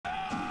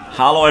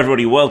Hello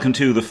everybody, welcome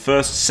to the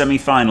first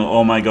semi-final,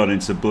 oh my god,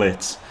 it's a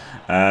blitz,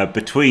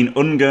 between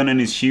Ungern and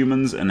his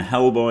humans and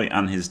Hellboy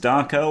and his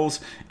Dark Elves.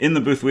 In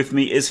the booth with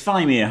me is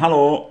Faemir,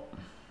 hello!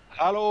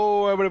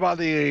 Hello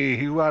everybody,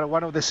 you are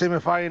one of the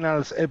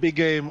semi-finals, epic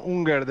game,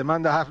 Ungern, the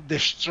man that have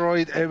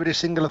destroyed every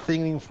single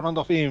thing in front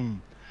of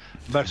him,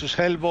 versus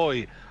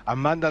Hellboy, a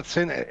man that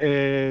sent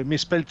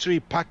misspelled tree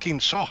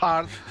packing so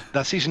hard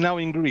that he's now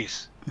in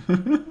Greece,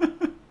 on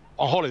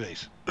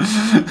holidays.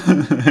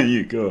 There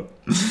you go.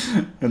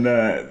 And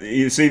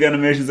you see the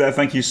animations there.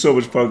 Thank you so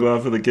much,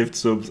 Poglar, for the gift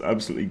subs.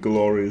 Absolutely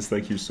glorious.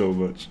 Thank you so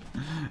much.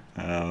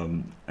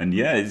 And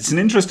yeah, it's an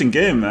interesting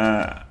game.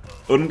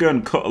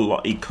 Ungern cut a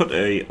lot. He cut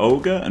a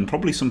ogre and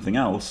probably something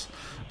else,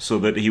 so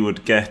that he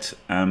would get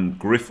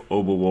Griff,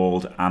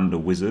 Overwald, and a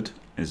wizard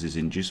as his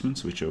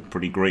inducements, which are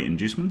pretty great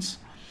inducements.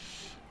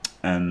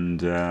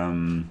 And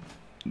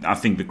I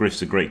think the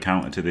Griff's a great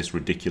counter to this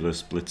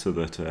ridiculous blitzer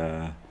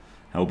that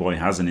Hellboy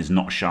has, and is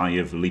not shy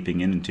of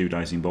leaping in and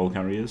two-dicing ball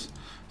carriers.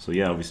 So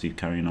yeah, obviously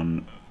carrying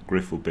on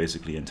Griff will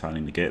basically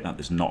entirely negate that.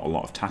 There's not a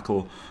lot of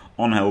tackle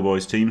on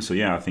Hellboy's team, so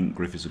yeah, I think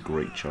Griff is a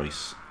great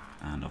choice.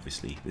 And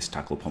obviously this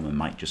tackle pommer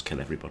might just kill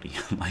everybody,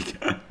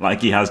 like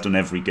he has done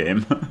every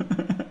game.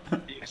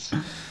 Yes.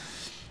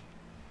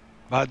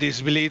 But this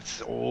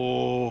blitz,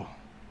 oh,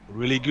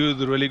 really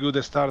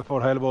good start for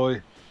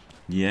Hellboy.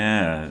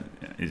 Yeah,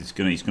 he's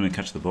gonna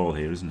catch the ball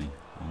here, isn't he?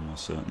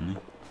 Almost certainly.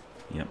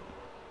 Yep.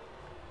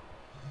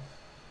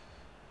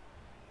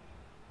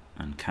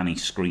 And can he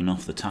screen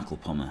off the tackle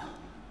pommer?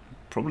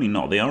 Probably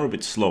not. They are a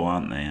bit slow,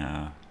 aren't they?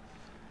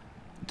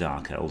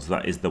 Dark Elves.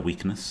 That is the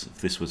weakness.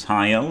 If this was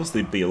High Elves,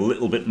 they'd be a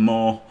little bit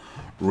more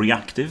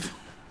reactive.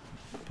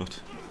 But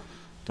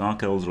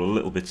Dark Elves are a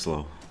little bit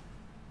slow.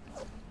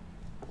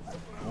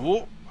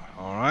 Oh,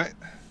 alright.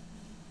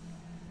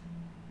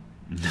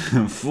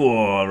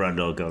 For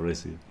Randall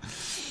Garcia.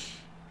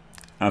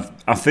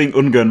 I think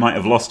Ungern might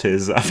have lost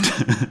his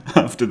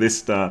after this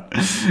start.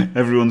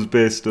 Everyone's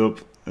based up,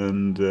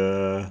 and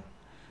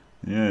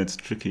yeah, it's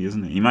tricky,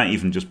 isn't it? He might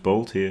even just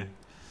bolt here.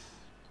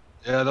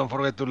 Yeah, don't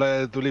forget to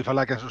leave a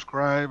like and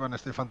subscribe, and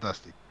stay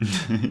fantastic.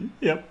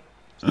 Yep.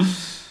 No,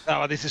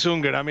 but this is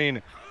Ungern. I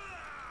mean,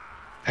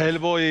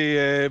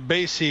 Hellboy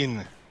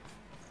basing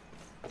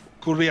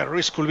could be a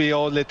risk, could be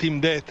all the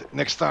team dead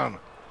next turn.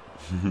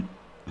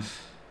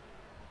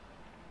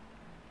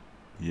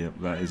 Yep,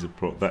 that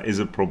is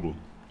a problem.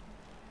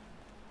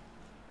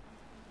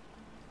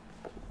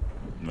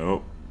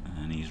 No,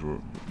 and he's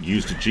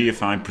used a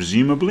GFI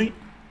presumably.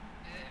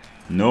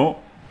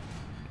 No,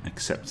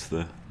 accepts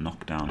the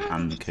knockdown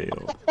and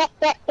KO.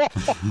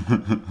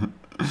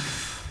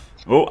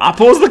 Oh, I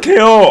paused the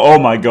KO. Oh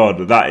my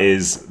god, that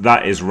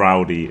is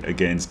rowdy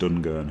against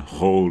Ungern.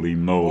 Holy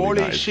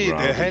moly! Holy shit!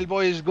 The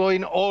Hellboy is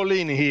going all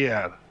in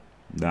here.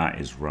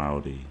 That is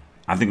rowdy.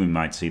 I think we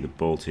might see the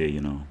bolt here,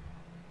 you know.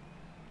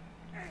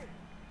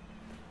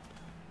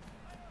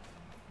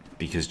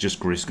 Because just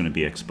Griff's going to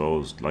be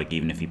exposed, like,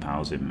 even if he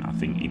powers him, I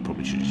think he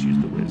probably should just use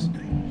the whiz.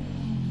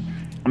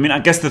 I mean, I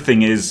guess the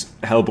thing is,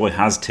 Hellboy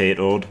has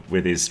Tatoed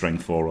with his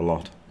Strength 4 a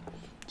lot.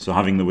 So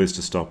having the whiz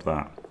to stop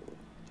that.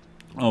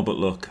 Oh, but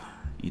look,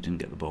 you didn't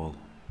get the ball.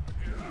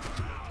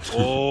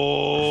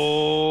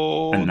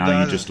 Oh, and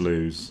now you just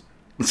lose.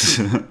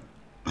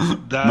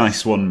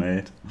 Nice one,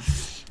 mate.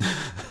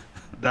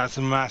 That's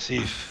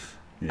massive.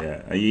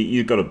 Yeah,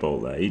 you got a ball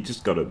there. You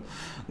just got to...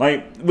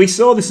 Like, we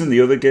saw this in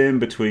the other game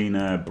between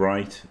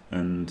Bright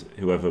and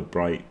whoever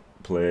Bright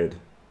played.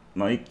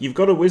 Like, you've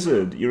got a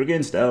wizard. You're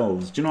against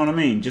elves. Do you know what I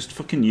mean? Just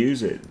fucking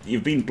use it.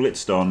 You've been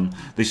blitzed on.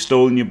 They've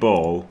stolen your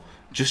ball.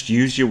 Just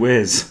use your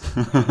whiz.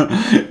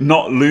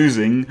 Not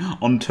losing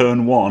on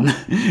turn 1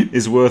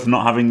 is worth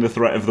not having the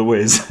threat of the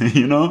whiz,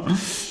 you know?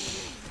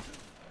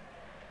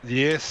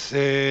 Yes,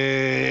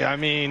 I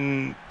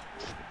mean...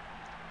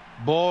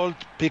 Bolt,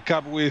 pick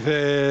up with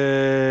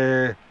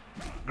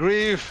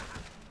Griff.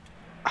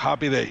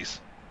 Happy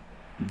days.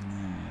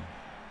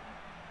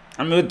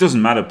 I mean, it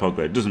doesn't matter, Pogba.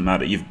 It doesn't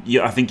matter.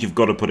 I think you've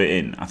got to put it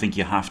in. I think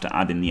you have to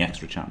add in the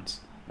extra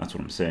chance. That's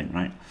what I'm saying,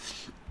 right?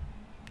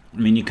 I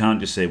mean, you can't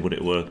just say would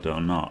it worked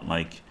or not.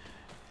 Like,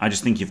 I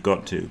just think you've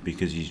got to,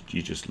 because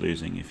you're just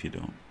losing if you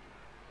don't.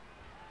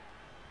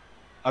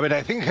 I mean,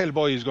 I think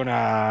Hellboy is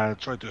gonna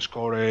try to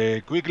score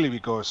quickly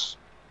because,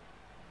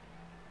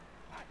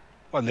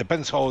 well,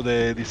 depends how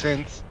the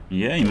descent.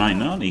 Yeah, he might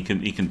not. He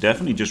can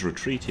definitely just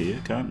retreat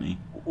here, can't he?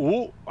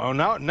 Oh,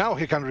 now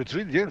he can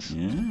retreat. Yes.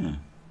 Yeah.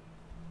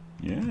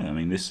 Yeah. I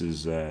mean, this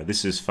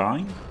is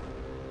fine.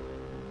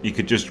 He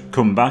could just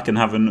come back and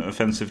have an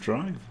offensive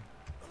drive,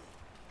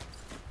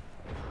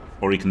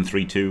 or he can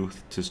 3-2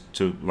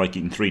 to like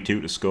he can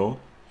 3-2 to score,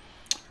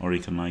 or he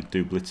can like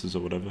do blitzes or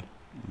whatever.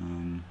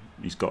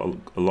 He's got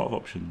a lot of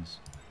options.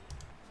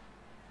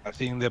 I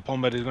think the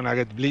Pomber is gonna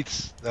get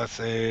blitz. That's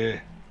a.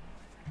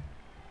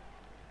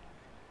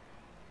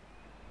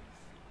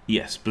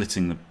 Yes,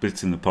 blitzing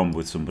the pomb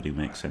with somebody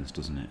makes sense,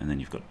 doesn't it? And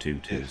then you've got 2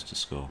 tiers to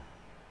score.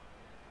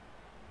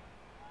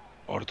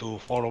 Or to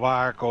follow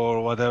back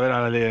or whatever.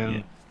 And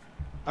then,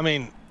 I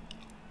mean,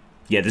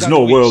 Yeah, there's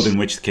no world in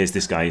which case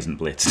this guy isn't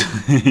blitzed.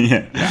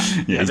 yeah,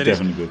 he's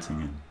definitely blitzing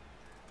him.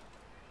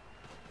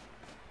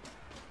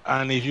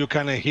 And if you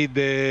can hit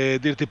the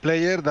dirty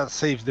player, that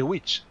saves the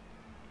witch.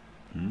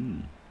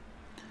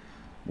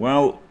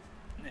 Well,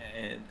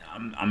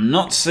 I'm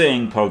not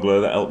saying,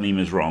 Pogler, that Eltmeme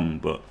is wrong,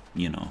 but,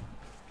 you know,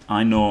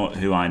 I know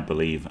who I'd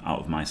believe out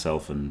of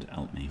myself and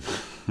Eltmeme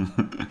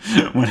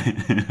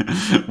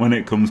when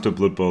it comes to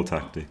Blood Bowl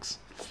tactics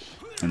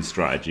and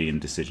strategy and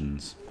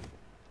decisions.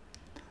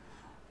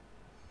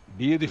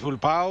 Beautiful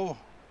pow.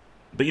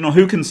 But, you know,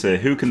 who can say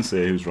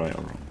who's right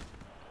or wrong?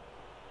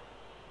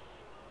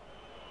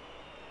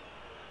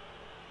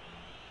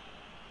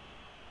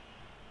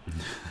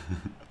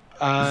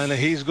 And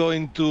he's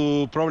going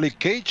to probably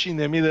cage in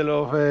the middle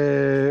of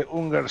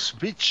Ungern's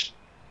pitch.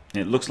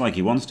 It looks like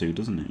he wants to,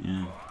 doesn't it?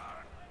 Yeah.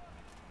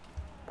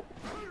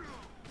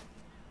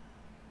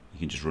 He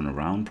can just run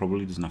around,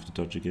 probably. Doesn't have to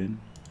dodge again.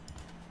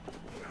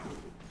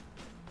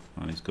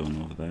 Oh, he's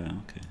going over there.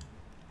 Okay.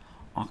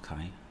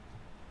 Okay.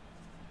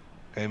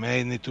 Okay,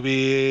 may need to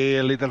be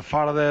a little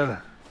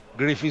farther.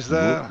 Griff is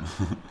there.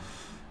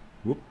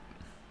 Whoop.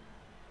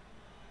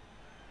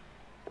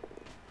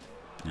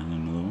 And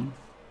another one.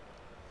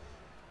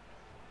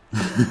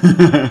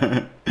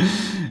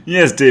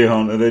 Yes, dear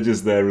Hunter, they're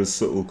just there as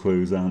subtle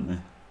clues, aren't they?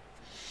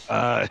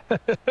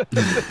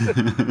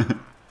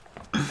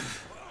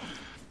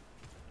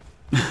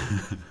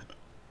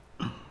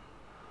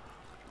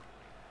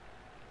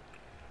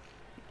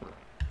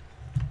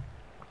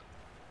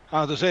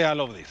 How to say, I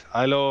love this.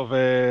 I love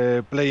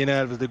playing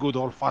Elves the good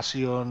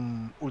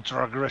old-fashioned,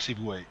 ultra-aggressive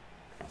way.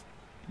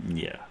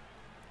 Yeah.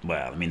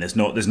 Well, I mean, there's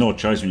no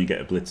choice when you get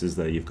a blitzers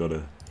there. You've got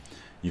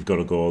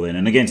to go all in,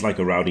 and against like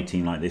a rowdy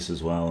team like this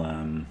as well.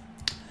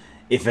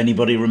 If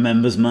anybody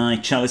remembers my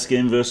Chalice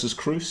game versus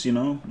Cruz, you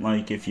know,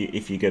 like if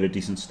you get a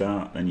decent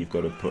start, then you've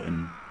got to put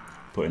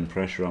in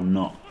pressure. I'm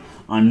not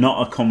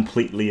a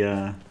completely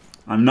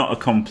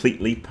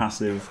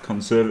passive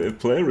conservative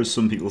player, as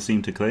some people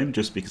seem to claim,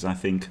 just because I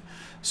think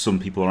some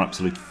people are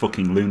absolute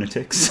fucking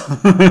lunatics.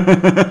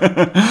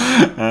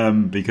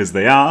 Because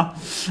they are.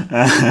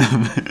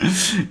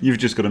 You've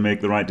just got to make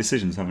the right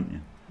decisions, haven't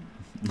you?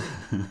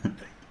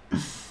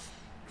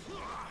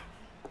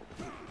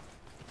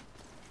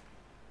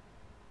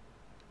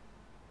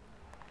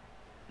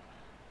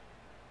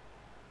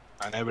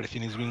 And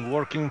everything has been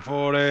working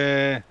for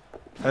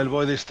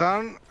Hellboy this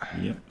turn.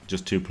 Yeah,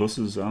 just 2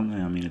 pluses, aren't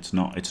they? I mean, it's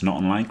not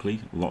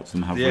unlikely. Lots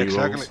of them have rerolls.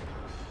 Exactly.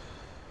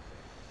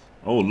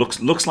 Oh,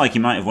 looks like he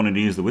might have wanted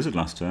to use the wizard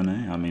last turn,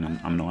 eh? I mean,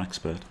 I'm no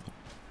expert.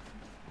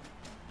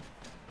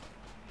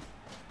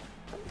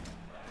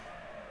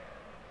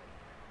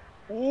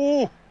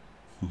 Ooh!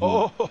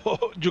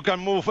 Oh, you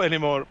can't move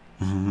anymore.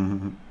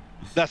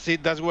 That's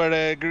it. That's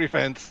where Griff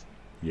ends.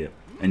 Yeah.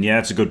 And yeah,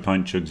 it's a good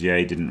point, Chugs. Yeah,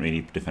 he didn't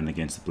really defend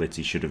against the blitz.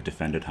 He should have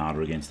defended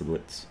harder against the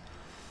blitz.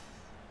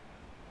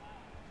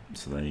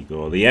 So there you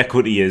go. The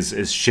equity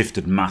is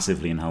shifted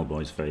massively in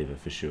Hellboy's favour,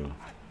 for sure.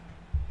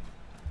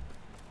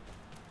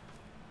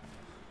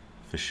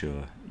 For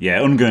sure. Yeah,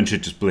 Ungern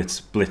should just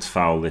blitz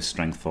foul this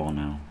strength 4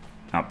 now.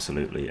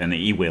 Absolutely. And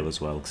he will as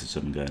well, because it's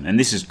Ungern. And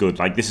this is good.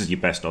 Like, this is your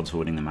best odds for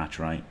winning the match,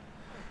 right?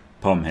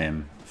 Palm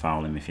him,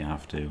 foul him if you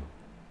have to.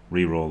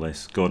 Reroll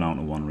this. Go down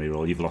to 1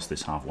 reroll. You've lost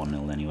this half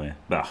 1-0 anyway.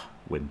 Ah,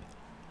 wimp.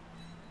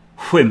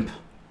 Wimp.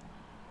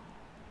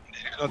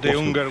 Not the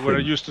Ungern we're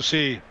used to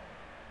see.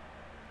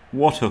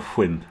 What a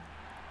wimp.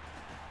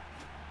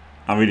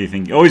 I really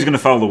think... Oh, he's going to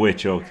foul the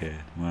witch. Okay.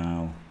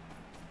 Well,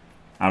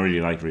 I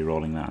really like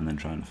re-rolling that and then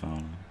trying to foul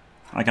him.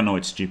 Like, I know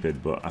it's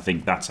stupid, but I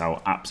think that's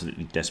how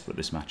absolutely desperate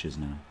this match is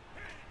now.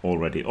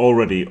 Already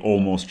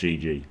almost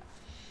GG.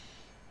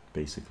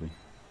 Basically.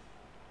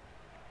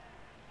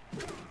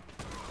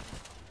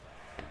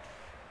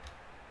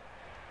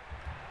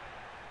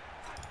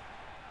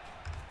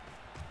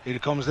 Here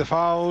comes the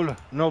foul.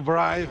 No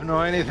bribe,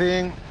 no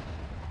anything.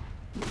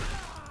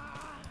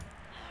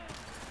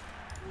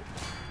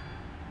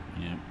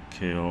 Yeah,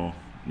 KO.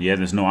 Yeah,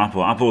 there's no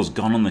Apple. Apple's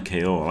gone on the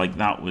KO. Like,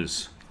 that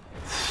was...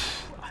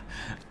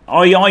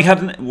 Oh, yeah, I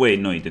hadn't...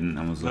 Wait, no, he didn't.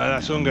 I was like,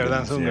 that's Ungern,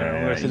 that's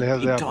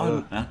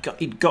Ungern. Yeah,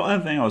 he'd got her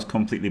thing. I was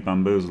completely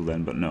bamboozled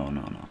then, but no.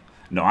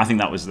 No, I think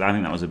that was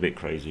a bit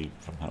crazy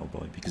from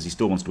Hellboy, because he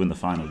still wants to win the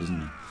final,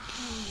 doesn't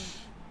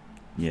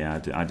he?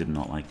 Yeah, I did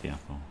not like the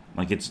Apple.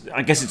 Like,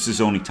 I guess it's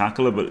his only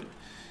tackler, but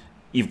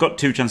you've got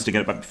 2 chances to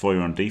get it back before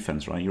you're on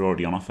defense, right? You're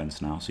already on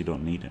offense now, so you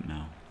don't need it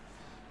now.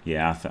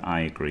 Yeah,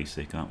 I agree,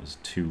 Sick. That was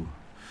too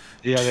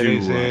rich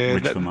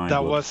for my blood.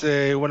 That was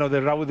one of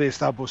the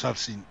rowdiest apples I've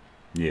seen.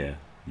 Yeah.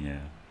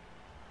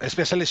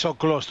 Especially so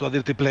close to a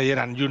dirty player,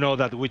 and you know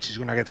that witch is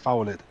gonna get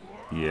fouled.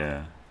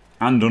 Yeah,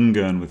 and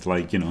Ungern with,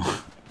 like, you know,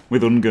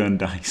 with Ungern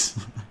dice.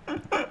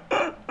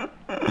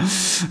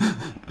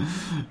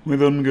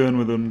 with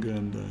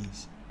Ungern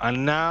dice.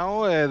 And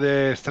now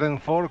the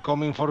strength 4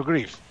 coming for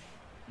Griff.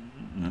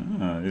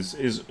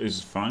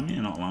 Is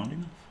Faemir not loud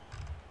enough?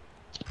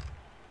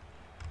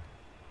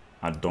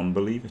 I don't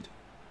believe it.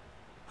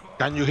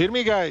 Can you hear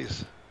me,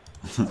 guys?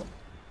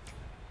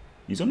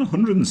 He's on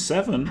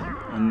 107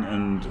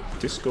 and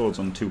Discord's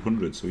on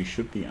 200, so he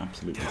should be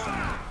absolutely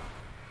fine.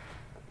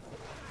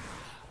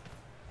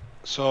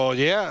 So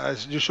yeah,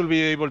 you should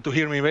be able to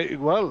hear me very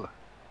well.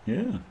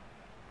 Yeah,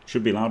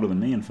 should be louder than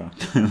me, in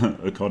fact,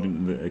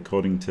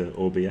 according to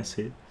OBS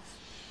here.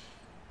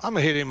 I'm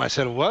hearing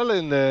myself well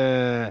in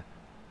the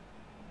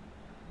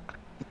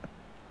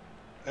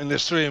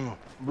stream.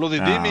 Bloody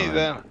Dimmy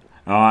there.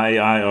 Oh,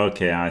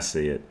 okay, I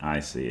see it.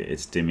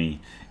 It's Dimmy.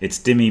 It's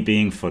Dimmy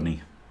being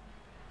funny.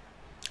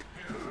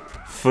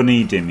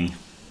 Funny Dimmy.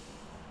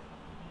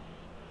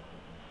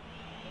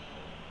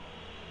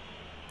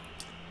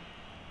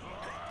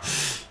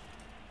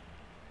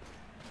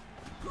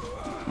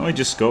 Oh, he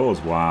just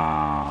scores.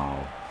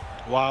 Wow.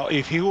 Wow,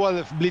 if he would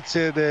have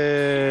blitzed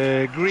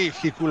Griff,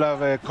 he could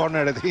have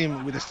cornered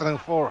him with a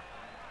strength 4.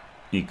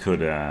 He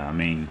could, I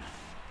mean,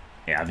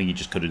 yeah, I think he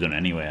just could have done it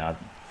anyway.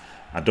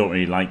 I don't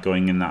really like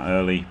going in that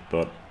early,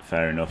 but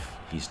fair enough.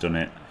 He's done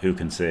it. Who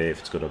can say if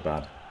it's good or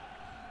bad?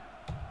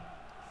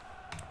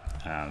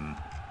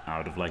 I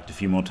would have liked a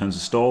few more turns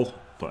of stall,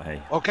 but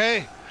hey.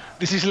 Okay,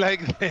 this is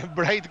like the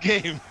Bright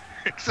game.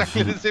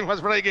 Exactly the same as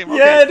Bright game. Okay.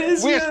 Yeah, it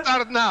is. We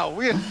start now.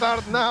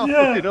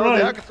 Yeah, you know, right.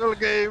 the actual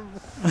game.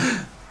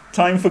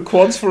 Time for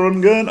quads for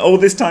Ungern. Oh,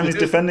 this time he's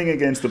defending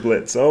against the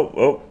blitz.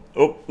 Oh.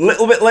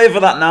 Little bit late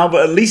for that now,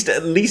 but at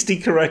least he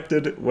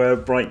corrected where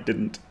Bright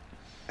didn't.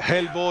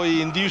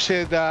 Hellboy induced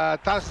a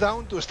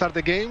touchdown to start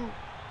the game.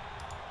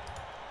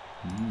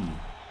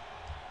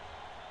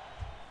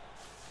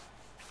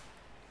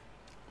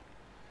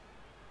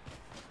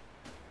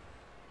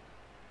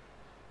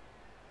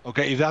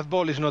 Okay, if that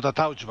ball is not a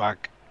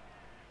touchback,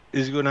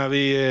 it's gonna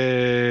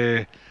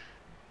be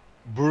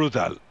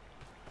brutal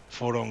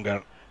for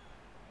Ungern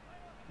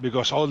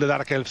because all the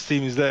Dark Elves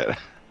team is there.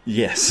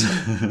 Yes.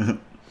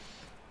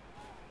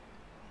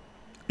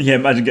 Yeah,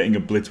 imagine getting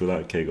a blitz with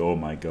that kick. Oh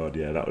my god,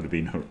 yeah, that would have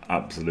been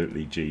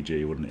absolutely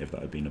GG, wouldn't it, if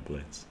that had been a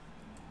blitz?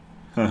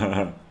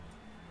 Yeah,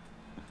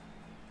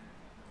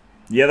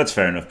 that's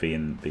fair enough.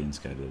 Being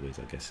scared of the blitz,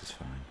 I guess, is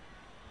fine.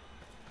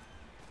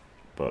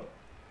 But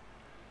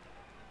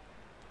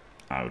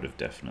I would have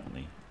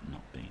definitely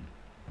not been.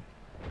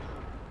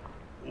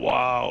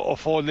 Wow,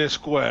 of all the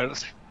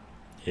squares.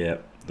 Yeah,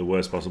 the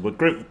worst possible.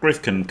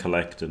 Griff can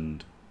collect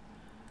and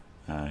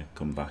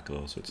come back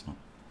though, so it's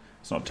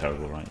not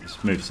terrible, right?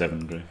 It's move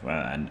 7, Griff,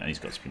 and he's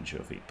got spin sure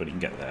feet, but he can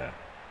get there.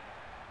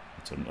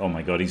 Oh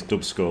my god, he's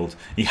dub skulled.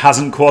 He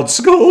hasn't quad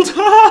skulled. This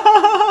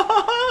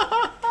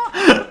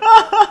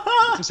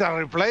is a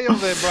replay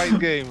of the Bright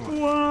game.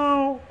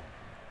 Wow.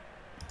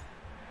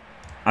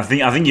 I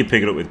think you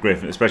pick it up with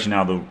Griff, especially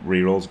now the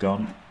reroll's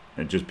gone.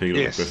 Just pick it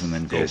up with Griff and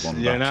then go one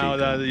back. Yeah, now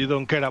that you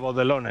don't care about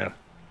the loner.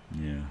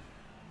 Yeah.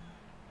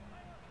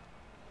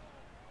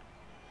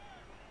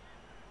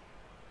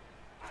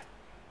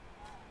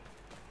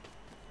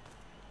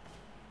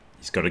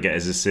 He's got to get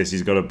his assist.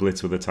 He's got to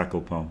blitz with a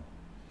tackle palm.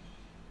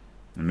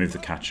 And move the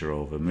catcher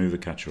over. Move the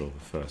catcher over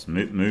first.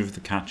 Move the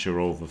catcher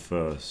over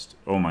first.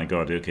 Oh my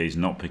god. Okay, he's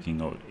not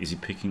picking up. Is he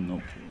picking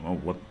up? Oh,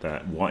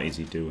 what is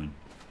he doing?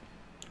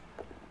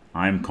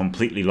 I'm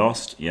completely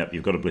lost. Yep,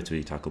 you've got to blitz with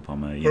your tackle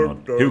pommer. You know,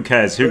 who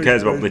cares? Who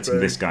cares about blitzing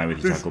this guy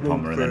with your tackle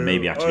pommer and then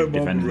maybe actually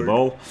defending the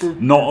ball?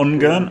 Not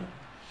Ungern.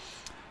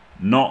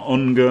 Not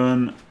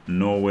Ungern.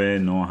 No way,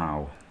 no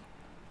how.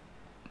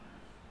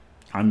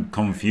 I'm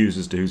confused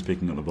as to who's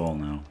picking up the ball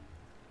now.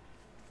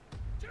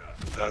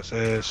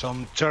 That's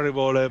some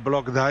terrible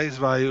block dice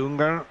by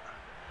Ungern.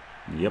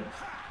 Yep.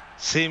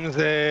 Seems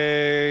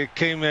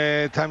came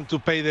time to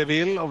pay the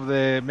bill of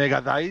the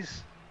mega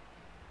dice.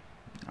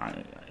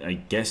 I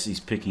guess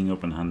he's picking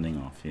up and handing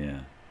off,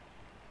 yeah.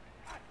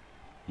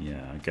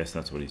 Yeah, I guess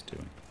that's what he's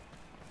doing.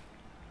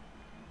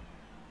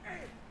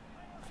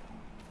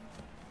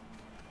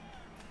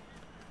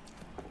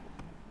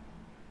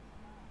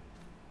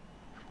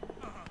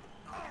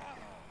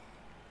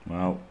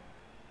 Well,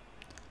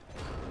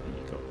 there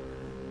you go.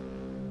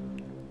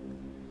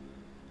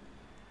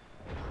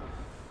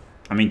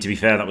 I mean, to be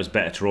fair, that was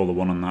better to roll the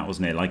 1 on that,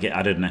 wasn't it? Like, it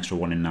added an extra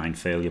 1 in 9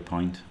 failure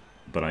point,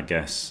 but I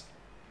guess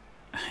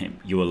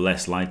you were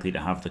less likely to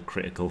have the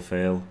critical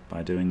fail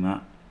by doing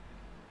that.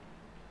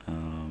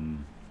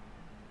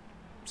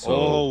 So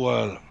oh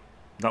well.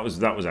 That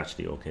was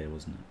actually okay,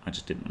 wasn't it? I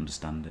just didn't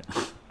understand it.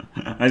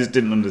 I just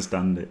didn't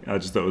understand it. I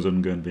just thought it was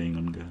Ungern being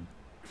Ungern.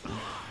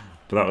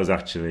 But that was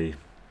actually.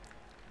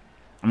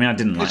 I mean, I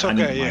didn't like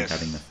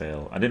adding the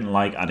fail. I didn't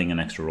like adding an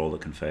extra roll that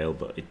can fail,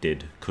 but it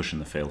did cushion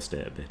the fail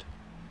state a bit.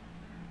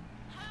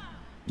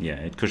 Yeah,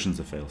 it cushions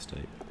the fail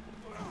state.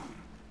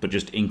 But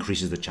just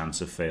increases the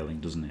chance of failing,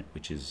 doesn't it?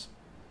 Which is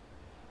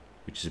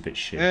a bit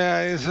shit.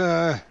 Yeah, it's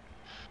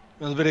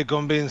not very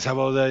convinced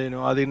about that. You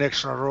know, adding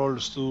extra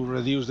rolls to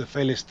reduce the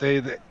fail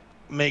state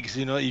makes,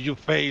 you know, if you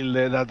fail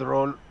that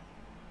roll.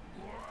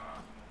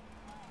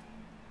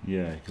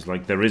 Yeah, because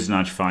like there is an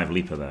Edge 5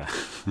 leaper there.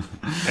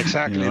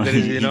 Exactly. You know, there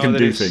is, you can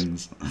do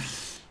things.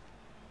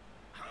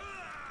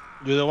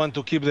 You don't want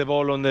to keep the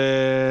ball on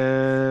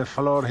the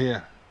floor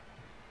here.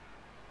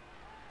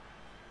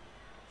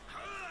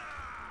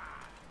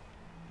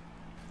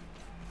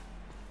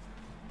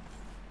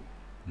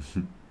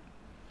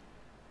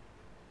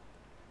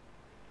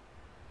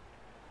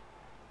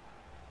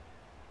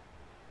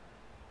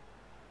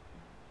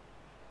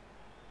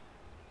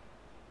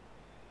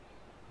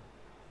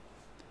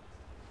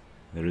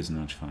 There is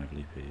an edge 5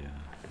 leap here.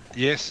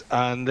 Yes,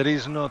 and there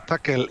is no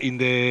tackle in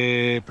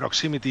the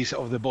proximities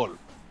of the ball.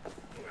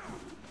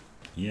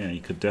 Yeah, he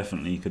could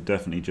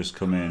definitely just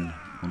come in.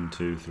 1,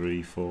 2,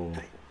 3, 4.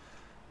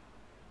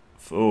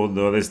 Oh,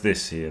 no, there's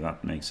this here.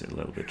 That makes it a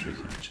little bit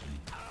tricky, actually.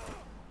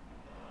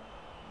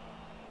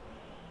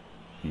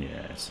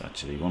 Yeah, it's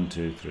actually 1,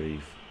 2, 3,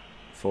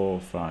 4,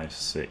 5,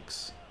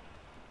 6.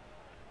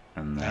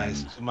 And then...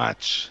 Nice, too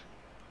much.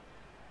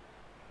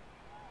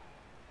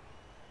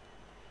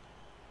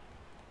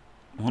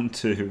 1,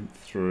 2,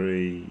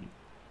 3.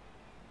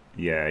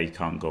 Yeah, he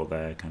can't go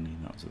there, can he?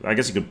 I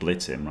guess he could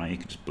blitz him, right? He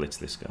could just blitz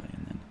this guy,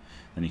 and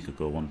then he could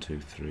go 1,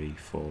 2, 3,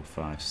 4,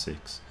 5,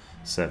 6,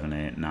 7,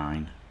 8,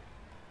 9,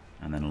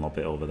 and then lob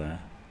it over there.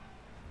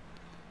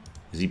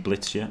 Is he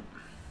blitzed yet?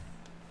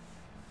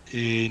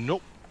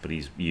 Nope. But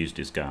he's used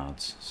his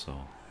guards,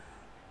 so...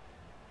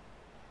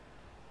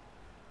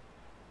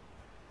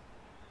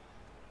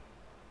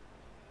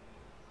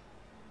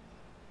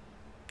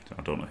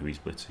 I don't know who he's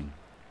blitzing.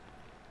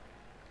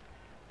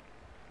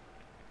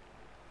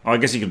 Oh, I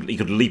guess he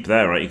could leap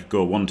there, right? He could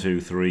go 1, 2,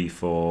 3,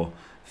 4,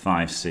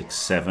 5, 6,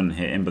 7,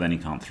 hit him, but then he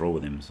can't throw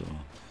with him. So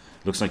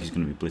it looks like he's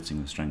going to be blitzing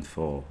with strength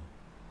 4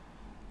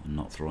 and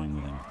not throwing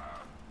with him.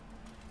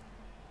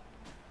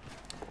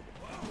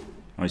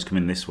 Oh, he's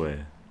coming this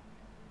way.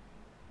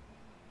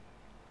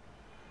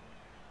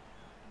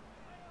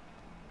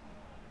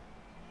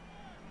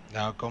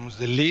 Now comes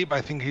the leap.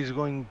 I think he's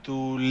going to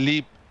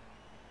leap.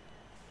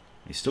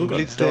 He's still got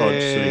blitz dodge,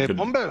 the so he could...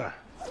 bomber.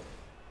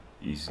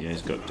 He's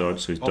got dodge,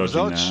 so he's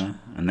dodging there.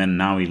 And then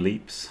now he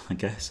leaps, I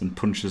guess, and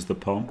punches the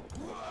pom.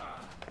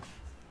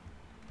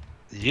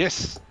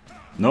 Yes.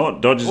 No,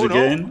 dodges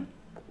again. No.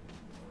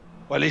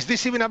 Well, is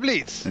this even a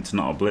blitz? It's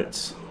not a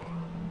blitz.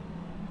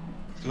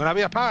 It's going to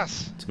be a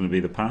pass. It's going to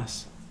be the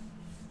pass.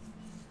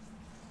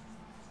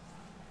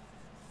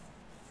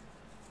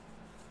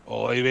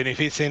 Or even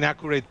if it's an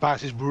accurate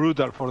pass, it's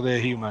brutal for the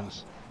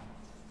humans.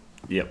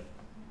 Yep.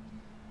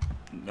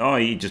 Oh,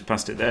 he just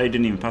passed it there. He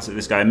didn't even pass it to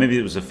this guy. Maybe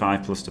it was a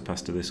 5+ to pass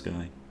to this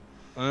guy.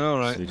 All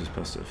right. So he just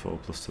passed it a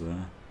 4+ to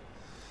there.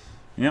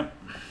 Yep.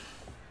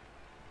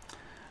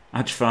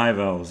 Edge 5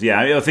 Elves. Yeah,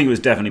 I think it was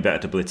definitely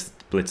better to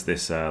blitz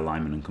this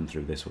lineman and come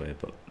through this way,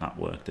 but that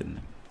worked, didn't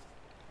it?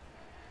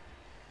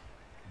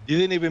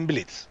 Didn't even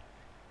blitz.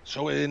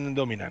 So in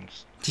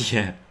dominance.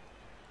 Yeah.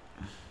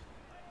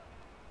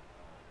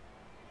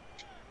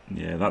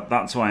 Yeah,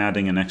 that's why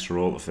adding an extra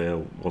roll to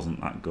fail wasn't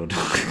that good.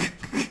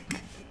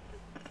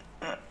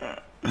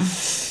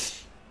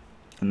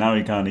 And now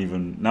he can't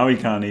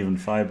even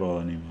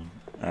fireball anyone,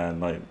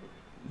 like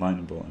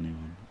lightning bolt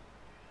anyone.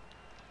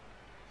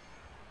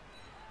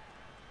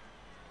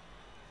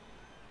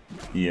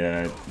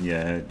 Yeah.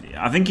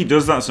 I think he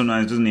does that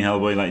sometimes, doesn't he,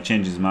 Hellboy? Like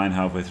changes his mind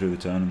halfway through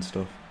the turn and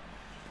stuff.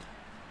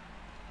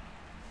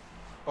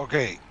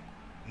 Okay,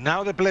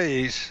 now the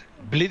play is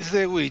blitz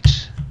the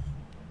witch.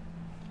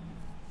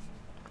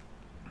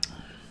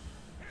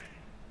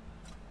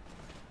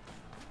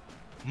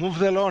 Move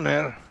the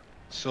loner,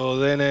 so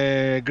then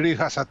Griff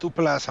has a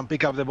 2+ and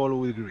pick up the ball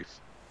with Griff.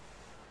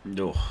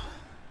 Oh.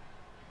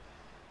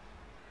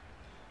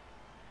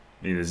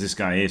 Yeah, there's this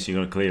guy here, so you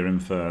got to clear him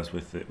first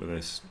with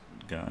this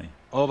guy.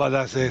 Oh, but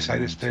that's the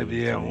side step,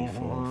 yeah. 3,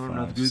 4,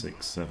 5,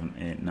 6, 7,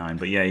 8, 9.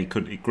 But yeah,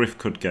 Griff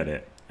could get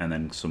it, and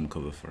then some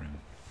cover for him.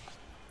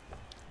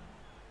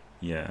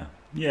 Yeah,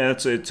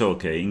 it's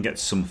okay. He can get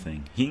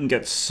something. He can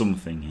get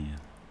something here.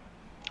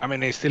 I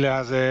mean, he still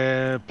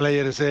has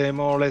players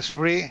more or less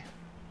free.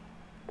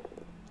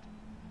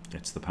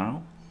 Gets the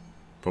POW.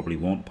 Probably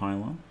won't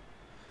pile on.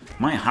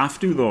 Might have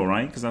to though,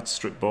 right? Because that's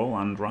strip ball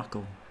and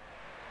rackle.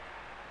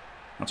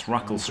 That's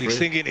rackle strip. He's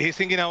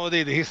thinking about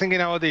it. He's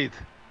thinking about it.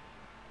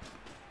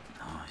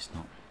 No, he's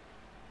not.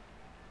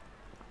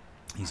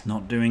 He's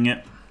not doing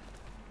it.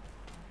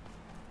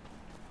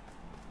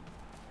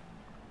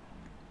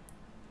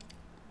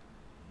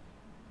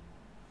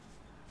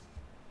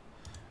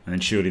 And then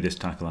surely this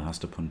tackler has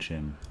to punch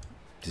him.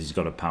 Because he's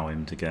got to power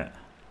him to get...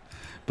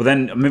 But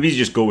then maybe you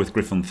just go with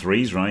Griff on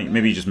 3s, right?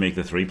 Maybe you just make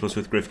the 3+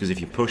 with Griff, because if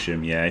you push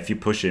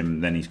him,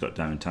 then he's got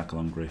down tackle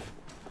on Griff.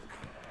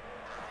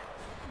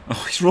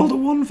 Oh, he's rolled a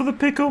 1 for the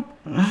pickup.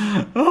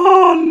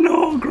 Oh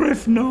no,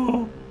 Griff,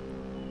 no.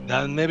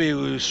 Then maybe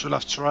we should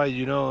have tried,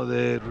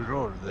 the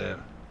reroll there.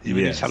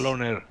 Even if it's a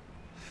loner.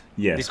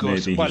 Yes,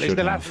 because, maybe well, he it's should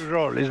the have. last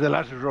reroll. It's the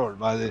last reroll.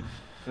 But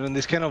in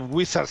this kind of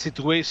wizard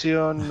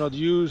situation, not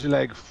used,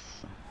 like...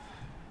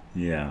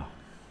 Yeah.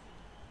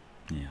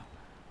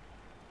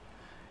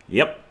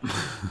 Yep.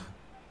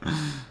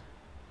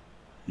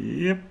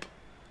 Yep.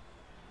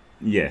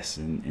 Yes,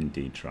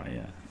 indeed, try,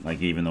 yeah. Like,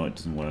 even though it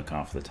doesn't work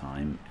half the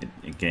time,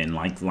 again,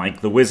 like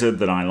the wizard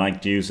that I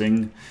liked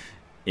using,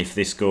 if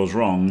this goes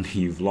wrong,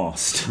 you've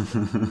lost.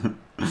 And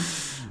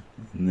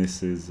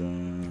this is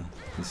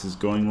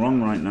going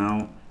wrong right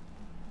now.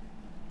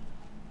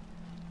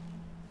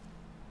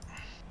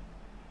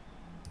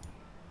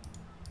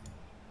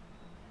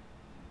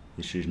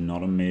 This is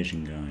not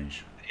amazing,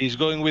 guys. He's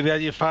going with the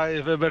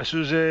AG5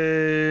 versus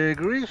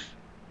Griff.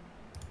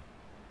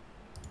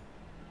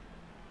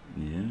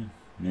 Yeah.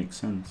 makes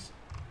sense.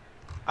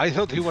 I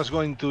thought he was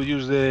going to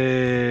use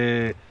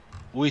the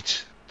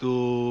witch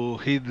to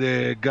hit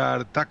the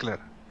guard tackler,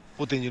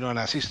 putting, you know, an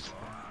assist.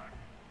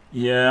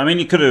 Yeah, I mean,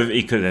 he could have.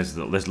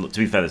 To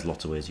be fair, there's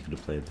lots of ways you could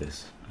have played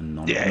this,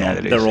 and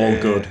they're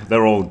all good.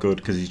 They're all good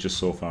because he's just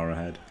so far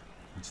ahead.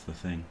 That's the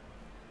thing.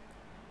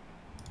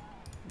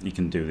 He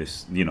can do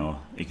this, you know.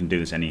 He can do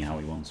this anyhow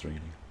he wants,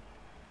 really.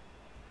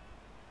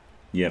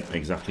 Yep,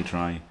 exactly.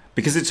 Try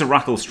because it's a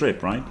rackle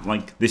strip, right?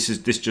 Like this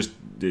just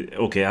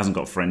okay. It hasn't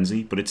got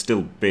frenzy, but it's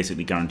still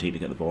basically guaranteed to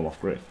get the ball off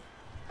Griff.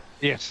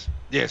 Yes,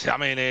 yes. I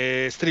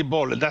mean, strip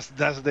ball. That's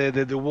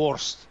the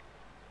worst.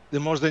 The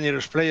most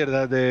dangerous player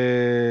that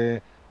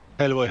the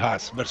Hellboy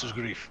has versus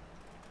Griff.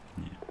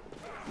 Yeah.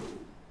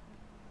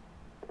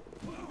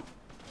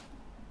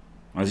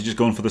 Or is he just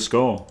going for the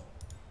score?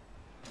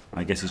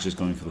 I guess he's just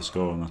going for the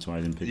score, and that's why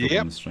I didn't pick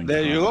up on the strength.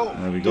 There you go.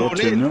 There we go.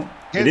 2-0.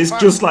 It is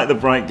just like the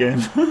Bright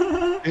game.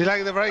 It's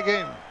like the Bright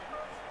game.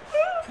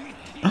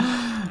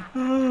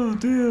 Oh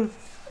dear.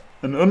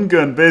 And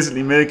Ungern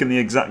basically making the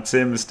exact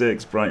same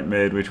mistakes Bright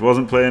made, which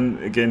wasn't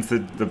playing against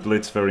the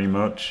Blitz very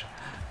much,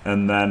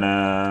 and then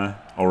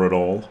or at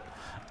all.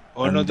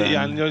 Or not,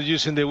 and not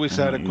using the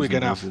wizard quick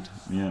enough.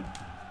 Yeah.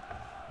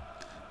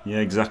 Yeah,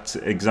 exact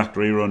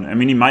rerun. I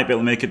mean, he might be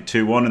able to make it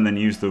 2-1 and then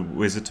use the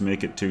wizard to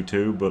make it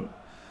 2-2, but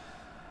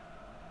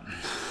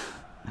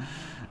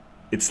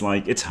it's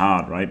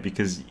hard, right?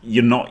 Because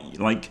you're not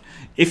like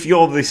if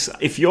you're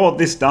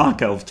this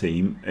dark elf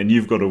team and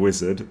you've got a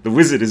wizard, the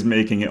wizard is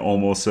making it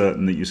almost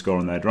certain that you score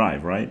on their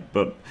drive, right?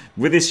 But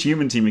with this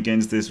human team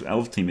against this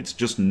elf team, it's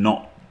just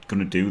not going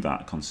to do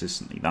that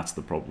consistently. That's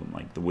the problem.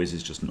 Like the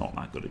wizard's just not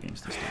that good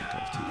against this dark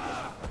elf team.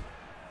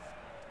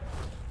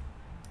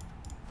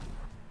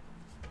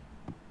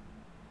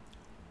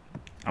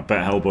 I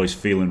bet Hellboy's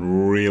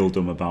feeling real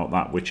dumb about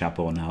that witch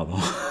apple now,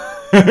 though.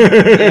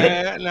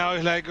 Yeah, now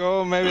it's like,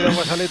 oh, maybe that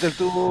was a little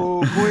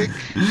too quick.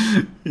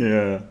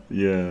 Yeah.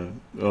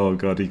 Oh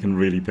god, he can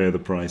really pay the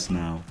price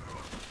now.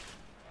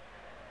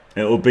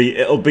 It'll be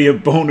a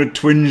boner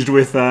tinged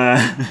with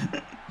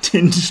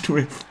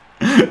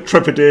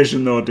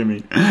trepidation, though,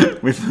 Dimmy,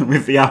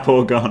 with the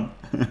apple gone.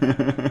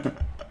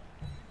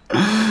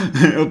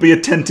 It'll be a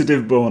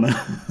tentative boner.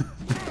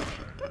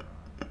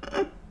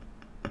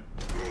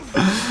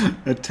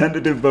 A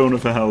tentative boner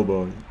for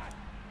Hellboy.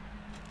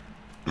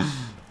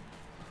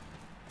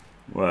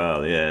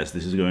 Well, yes,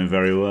 this is going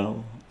very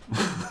well.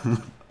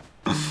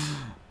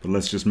 But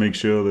let's just make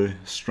sure the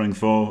Strength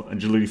 4,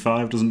 Agility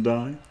 5 doesn't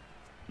die.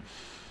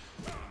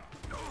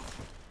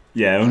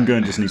 Yeah,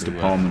 Ungern just needs to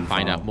palm and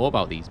find foul. out more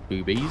about these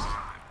boobies.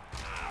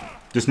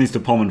 Just needs to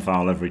palm and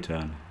foul every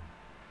turn.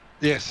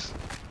 Yes.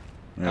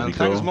 There and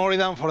thanks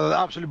Moridan for the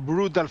absolutely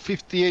brutal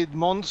 58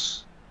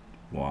 months.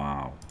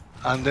 Wow.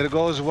 And there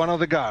goes one of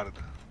the guard.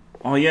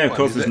 Oh yeah, of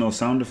course there's no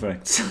sound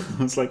effects.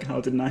 I was like, how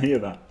didn't I hear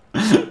that?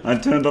 I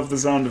turned off the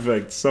sound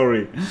effects,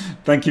 sorry.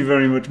 Thank you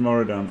very much,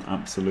 Moridan.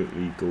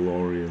 Absolutely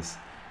glorious.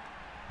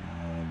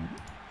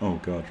 Oh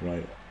god,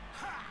 right.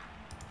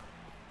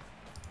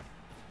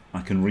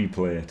 I can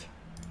replay it.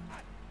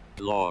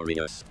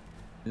 Glorious.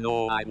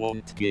 No, I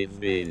won't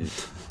give in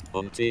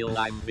until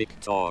I'm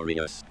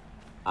victorious.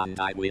 And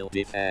I will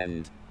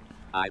defend.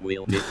 I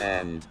will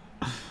defend.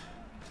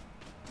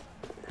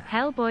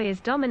 Hellboy is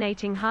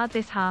dominating hard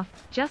this half,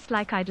 just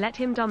like I'd let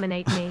him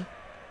dominate me.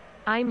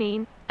 I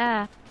mean,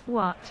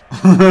 what?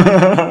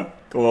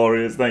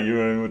 Glorious, thank you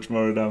very much,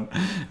 Moradam.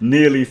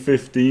 Nearly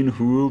 15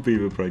 Hool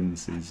beaver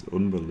pregnancies.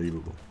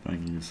 Unbelievable.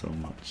 Thank you so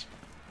much.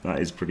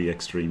 That is pretty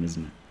extreme,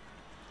 isn't it?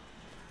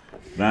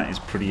 That is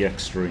pretty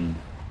extreme.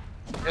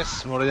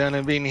 Yes, Moridan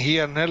has been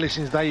here nearly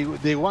since day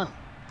one.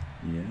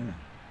 Yeah.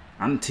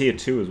 And tier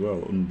 2 as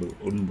well.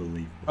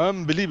 Unbelievable.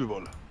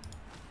 Unbelievable.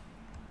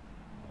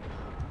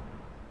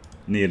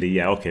 Nearly,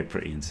 yeah, okay,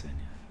 pretty insane.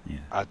 Yeah.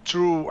 A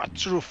true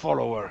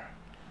follower.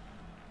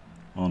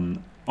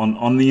 On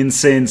the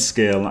insane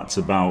scale, that's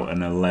about an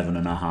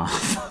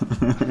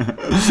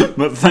 11.5.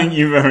 But thank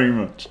you very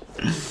much.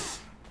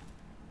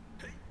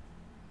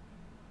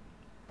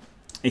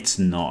 It's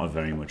not a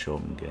very much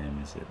open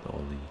game, is it, or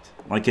lead?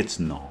 Like, it's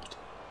not.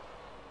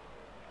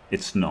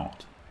 It's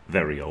not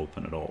very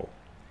open at all.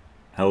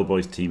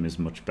 Hellboy's team is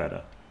much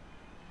better.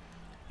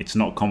 It's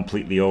not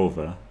completely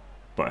over,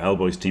 but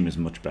Hellboy's team is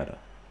much better.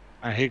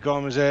 And here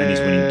comes and he's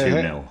winning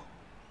 2-0.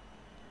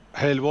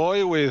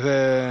 Hellboy with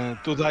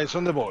 2 dice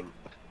on the ball.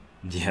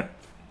 Yep.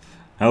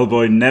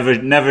 Hellboy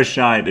never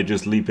shy to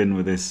just leap in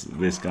with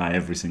this guy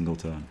every single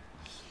turn.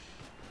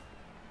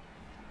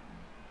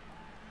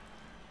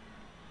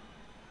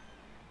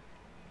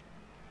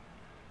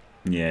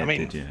 Yeah, I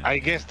mean, did, yeah. I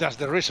guess that's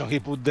the reason he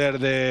put there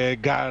the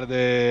guard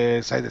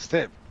side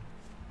step.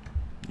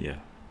 Yeah.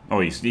 Oh,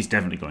 he's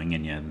definitely going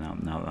in, yeah,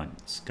 now that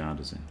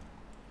Scarda's in.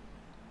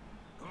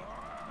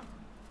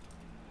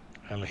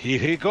 And here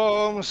he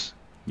comes.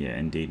 Yeah,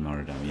 indeed,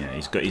 Moradam. Yeah,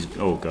 he's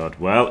oh god.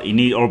 Well, he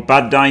need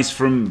bad dice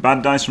from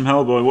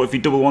Hellboy. What if he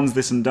double ones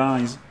this and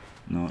dies?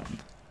 No,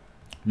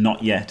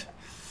 not yet.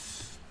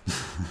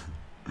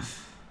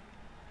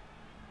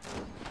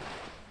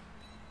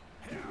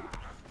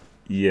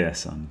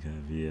 Yes,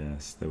 Ungern,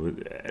 yes. There was,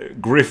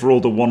 Griff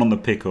rolled a 1 on the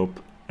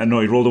pickup. No,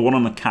 he rolled a 1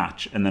 on the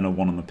catch and then a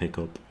 1 on the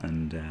pickup.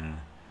 And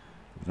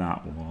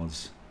that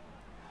was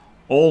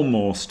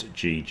almost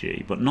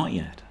GG, but not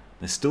yet.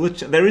 There's still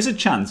there is a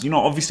chance. You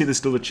know, obviously there's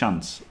still a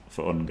chance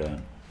for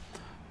Ungern.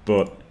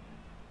 But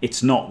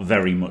it's not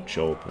very much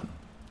open.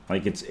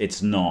 Like,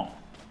 it's not.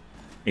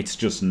 It's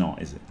just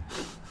not, is it?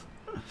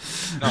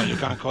 No, you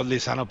can't call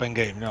this an open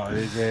game. No,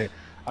 it's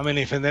I mean,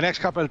 if in the next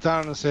couple of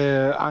turns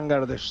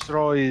Ungern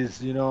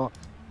destroys, you know,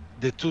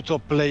 the 2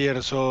 top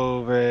players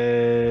of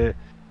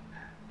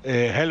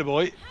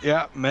Hellboy,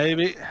 yeah,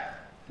 maybe.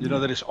 You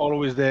know, there is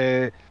always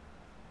the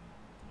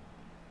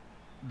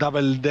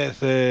double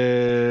death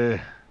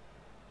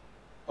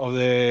of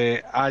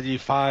the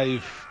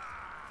AG5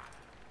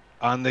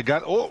 and the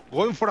gun. Oh,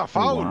 going for a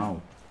foul. Oh,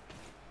 wow.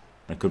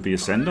 That could be a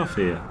send-off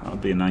here. That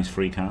would be a nice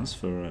free cast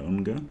for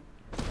Ungern.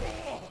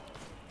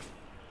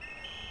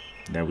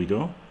 There we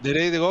go. There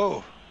they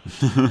go.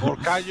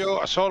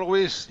 Orcayo, as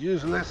always,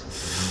 useless.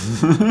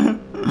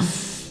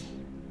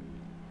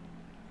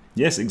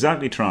 Yes,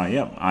 exactly. Try.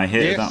 Yep, I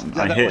hated Yes,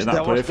 that. I hated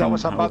that play from that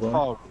was a bad Hellboy.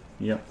 foul.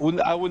 Yep.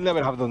 I would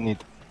never have done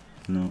it.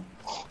 No.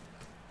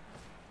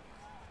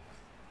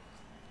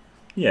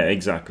 Yeah,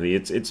 exactly.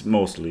 It's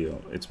mostly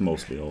over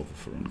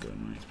for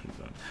Ungern, right? It's pretty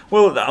bad.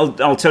 Well,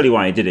 I'll tell you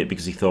why he did it,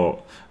 because he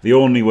thought the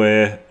only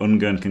way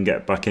Ungern can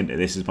get back into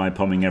this is by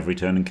pomming every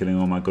turn and killing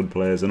all my good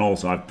players, and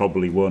also I've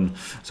probably won,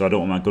 so I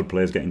don't want my good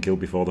players getting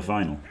killed before the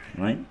final,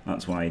 right?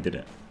 That's why he did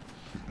it.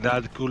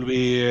 That could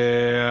be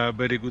a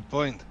very good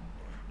point.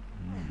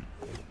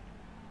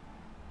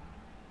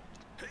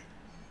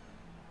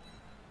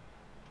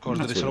 Of course,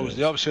 there is always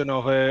the option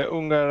of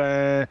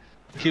Ungern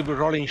keep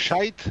rolling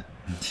shite.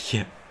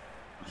 Yeah.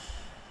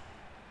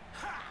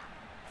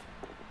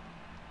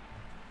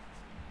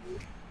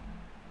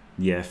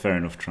 Yeah, fair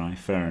enough, Try.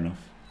 Fair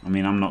enough. I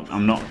mean, I'm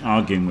not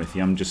arguing with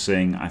you. I'm just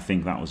saying I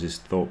think that was his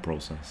thought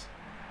process.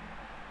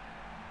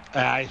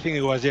 I think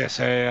it was, yes,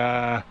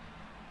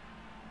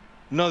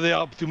 not the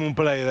optimum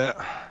play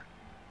there.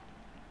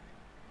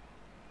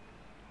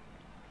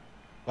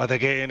 But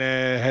again,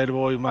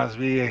 Hellboy must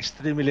be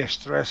extremely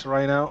stressed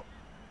right now.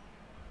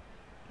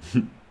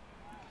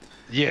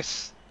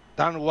 Yes,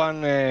 turn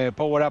 1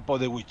 power up of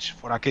the witch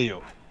for a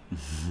KO.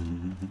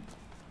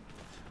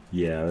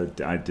 Yeah,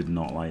 I did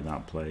not like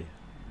that play,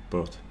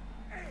 but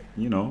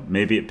you know,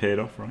 maybe it paid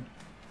off, right?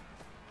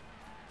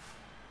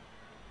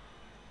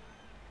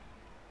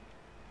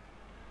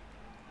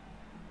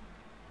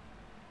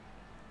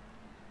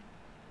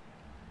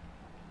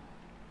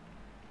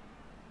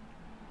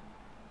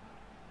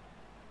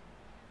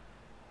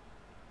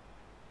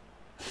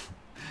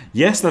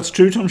 Yes, that's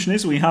true, Tom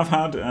Schniz. We have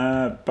had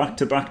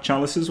back-to-back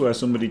chalices where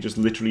somebody just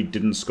literally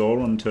didn't score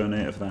on turn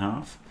 8 of the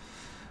half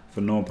for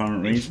no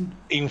apparent reason.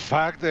 In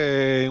fact,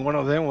 one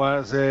of them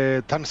was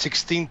turn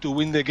 16 to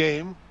win the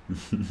game.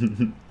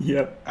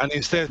 Yep. And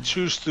instead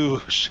choose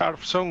to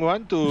sharp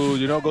someone to,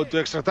 you know, go to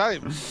extra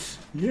time.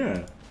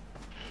 Yeah.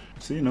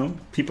 So, you know,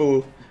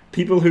 people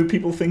who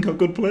people think are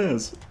good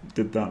players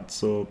did that.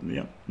 So,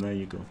 yeah, there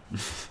you go.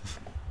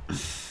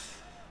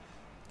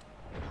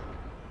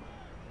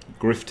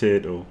 Griff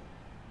Tato.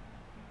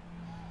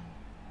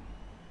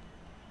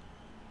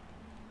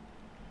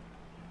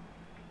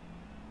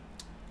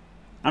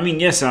 I mean,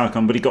 yes,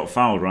 Archon, but he got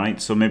fouled, right?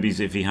 So maybe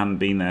if he hadn't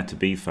been there to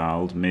be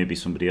fouled, maybe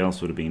somebody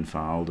else would have been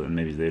fouled, and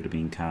maybe they would have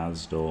been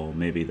cased, or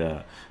maybe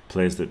the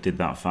players that did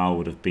that foul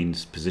would have been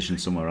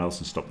positioned somewhere else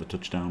and stopped the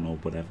touchdown, or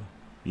whatever,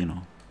 you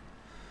know.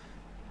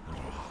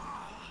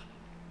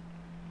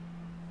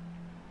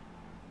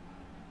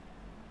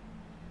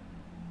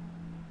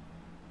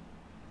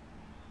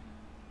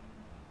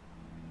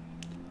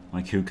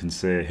 Like, who can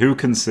say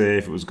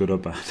if it was good or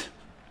bad?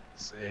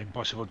 It's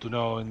impossible to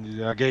know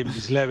in a game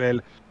this level.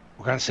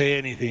 You can't say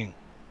anything.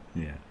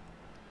 Yeah.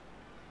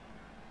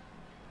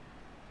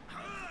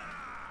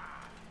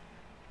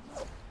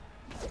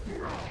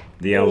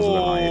 The Elves are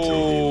the higher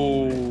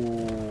tier.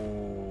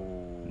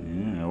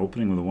 Yeah,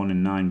 opening with a 1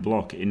 in 9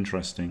 block.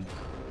 Interesting.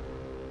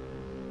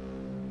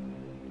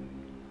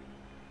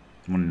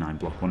 1 in 9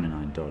 block, 1 in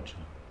 9 dodge.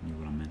 I knew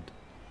what I meant.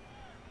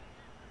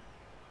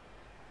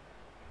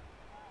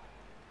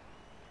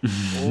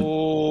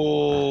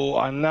 Oh,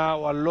 and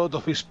now a lot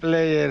of his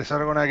players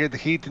are gonna get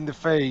hit in the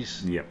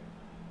face. Yep.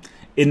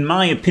 In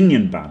my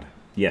opinion, bad.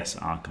 Yes,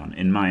 Archon,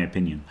 in my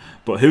opinion.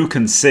 But who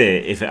can say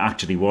if it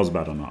actually was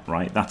bad or not,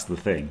 right? That's the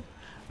thing.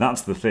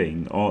 That's the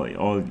thing. All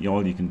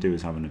you can do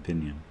is have an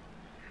opinion.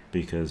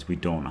 Because we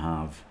don't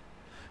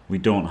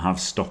have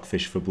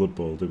stockfish for Blood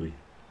Bowl, do we?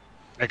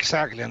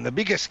 Exactly, and the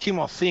biggest scheme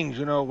of things,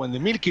 you know, when the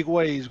Milky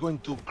Way is going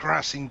to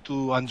crash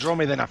into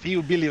Andromeda in a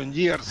few million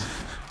years,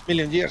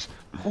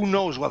 who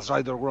knows what's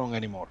right or wrong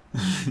anymore?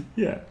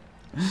 Yeah.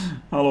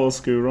 Hello,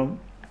 Skurum.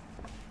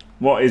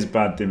 What is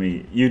bad,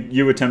 Dimmy?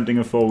 You attempting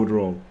a forward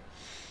roll?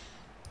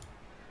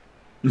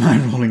 My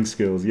rolling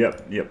skills.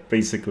 Yep.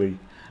 Basically,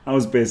 I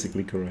was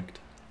basically correct.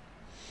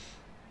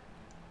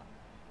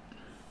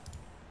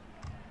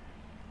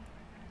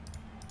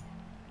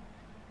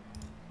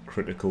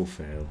 Critical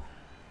fail.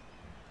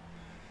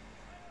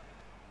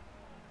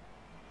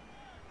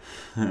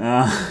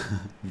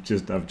 I've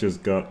just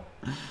got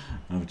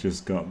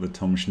the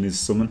Tom Schniz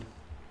summon.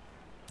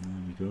 There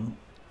we go.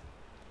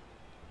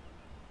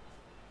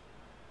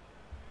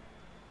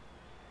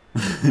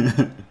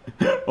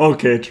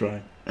 Okay,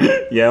 try.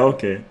 Yeah,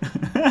 okay.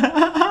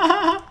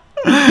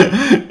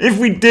 If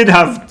we did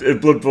have a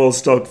Blood Bowl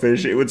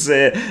stockfish, it would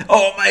say,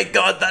 "Oh my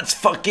god, that's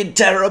fucking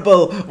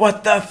terrible!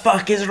 What the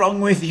fuck is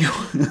wrong with you?"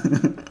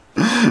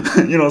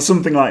 You know,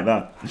 something like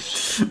that.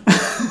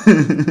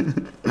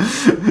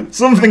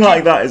 Something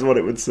like that is what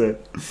it would say.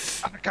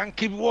 I can't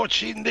keep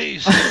watching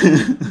this.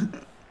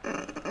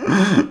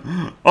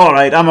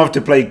 Alright, I'm off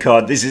to play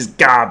COD. This is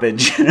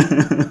garbage. This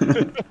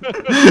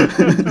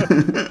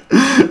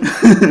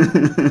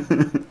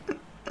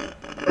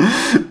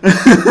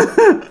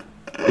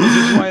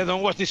is why I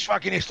don't watch this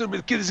fucking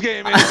stupid kids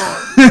game anymore.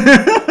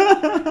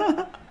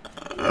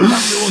 I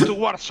have to go to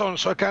Warzone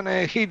so I can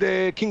hit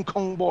the King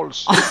Kong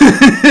balls.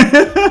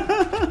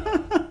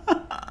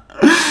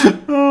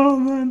 Oh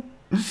man,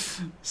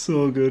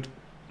 so good.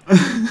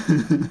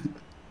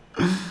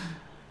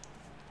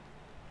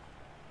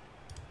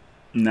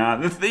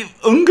 Nah,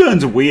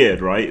 Ungern's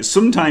weird, right?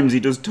 Sometimes he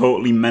does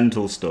totally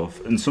mental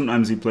stuff, and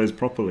sometimes he plays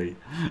properly.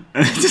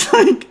 And it's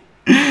like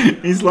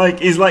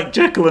he's like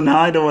Jekyll and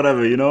Hyde or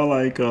whatever, you know,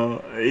 like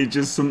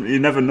you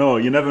never know.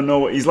 You never know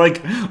what he's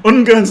like.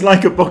 Ungern's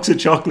like a box of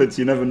chocolates.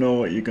 You never know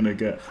what you're gonna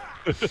get.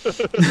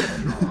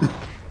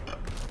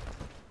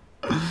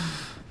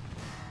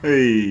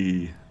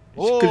 Hey.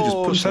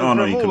 Oh,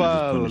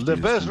 self-removal, the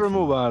best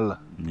removal.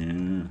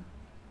 Yeah.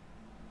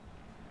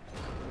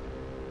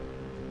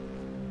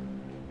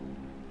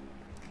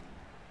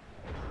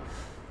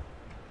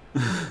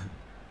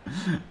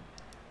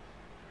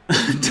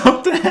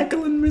 Dr.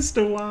 Heckle and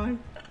Mr. Y.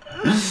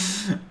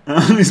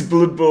 On his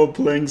Blood Bowl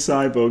playing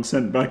cyborg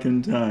sent back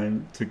in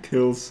time to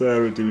kill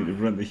Sarah to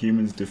prevent the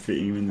humans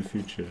defeating him in the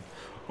future.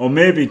 Or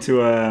maybe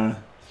to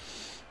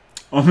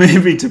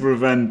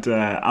prevent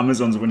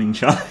Amazon's winning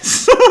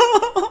chalice.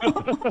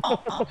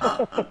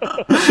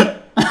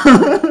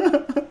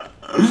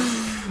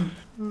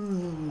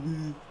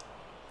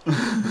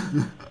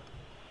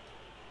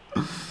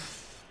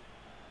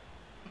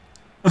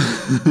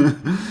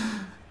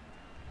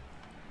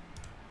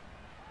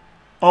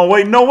 Oh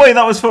wait, no way,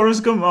 that was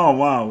Forrest Gump. Oh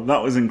wow,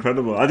 that was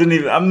incredible. I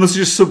must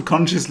have just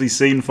subconsciously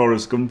seen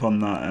Forrest Gump on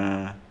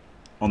that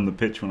on the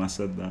pitch when I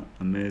said that.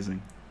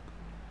 Amazing.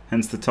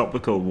 Hence the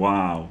topical.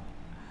 Wow.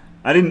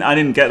 I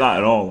didn't get that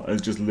at all. It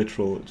was just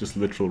literal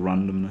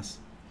randomness.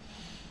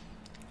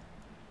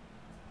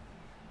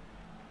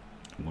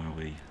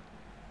 Wowie.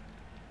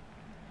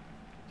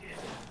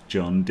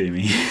 John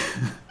Dimmy.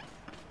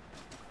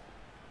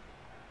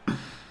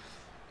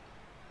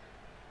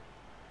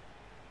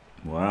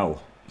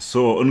 Well,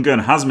 so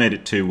Ungern has made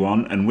it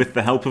 2-1, and with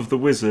the help of the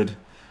wizard,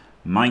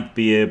 might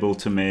be able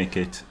to make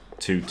it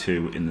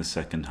 2-2 in the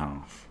second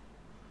half.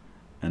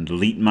 And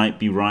Leet might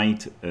be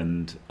right,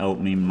 and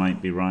Eltmeme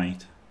might be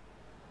right.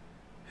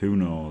 Who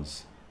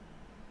knows?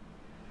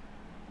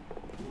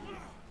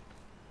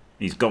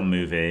 He's got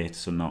move 8,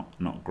 so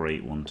not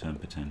great one-turn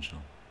potential.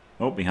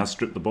 Oh, he has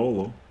stripped the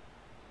ball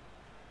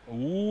though.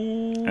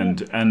 Ooh.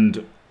 And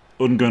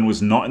Ungern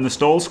was not in the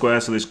stall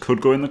square, so this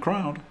could go in the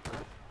crowd.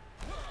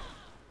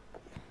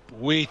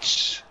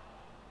 Which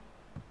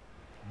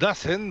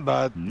doesn't,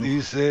 but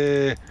is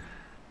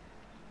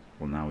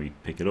well, now we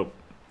pick it up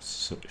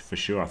for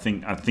sure. I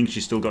think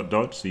she's still got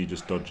dodge, so you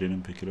just dodge in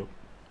and pick it up.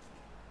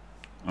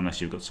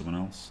 Unless you've got someone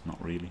else, not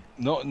really.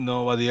 No,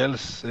 nobody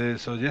else.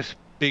 So just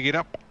pick it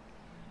up.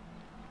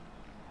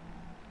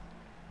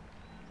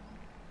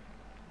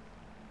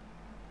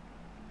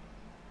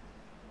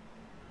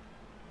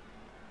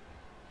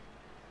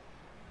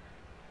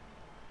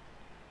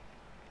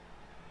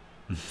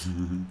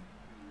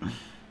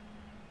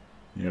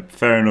 Yep,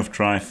 fair enough,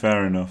 try,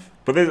 fair enough.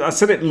 But I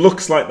said it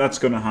looks like that's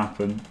going to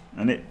happen,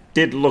 and it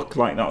did look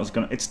like that was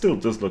going to... It still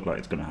does look like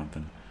it's going to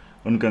happen.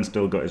 Ungern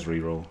still got his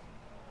reroll.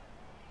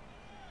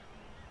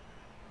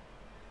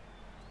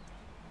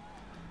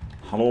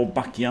 Hello,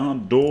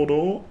 backyard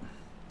Dodo.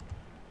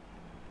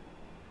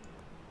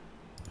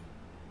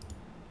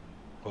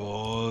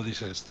 Oh,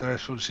 this is a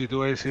stressful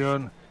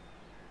situation.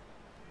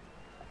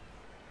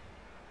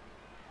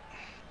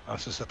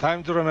 Also, it's a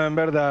time to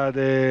remember that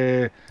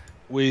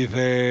with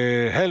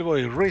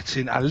Hellboy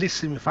reaching at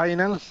least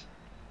semifinals,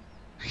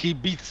 he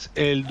beats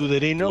El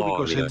Duderino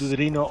because El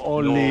Duderino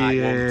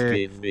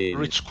only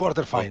reached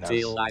quarterfinals.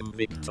 Until I'm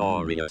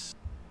victorious,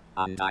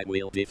 and I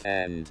will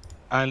defend.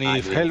 And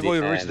if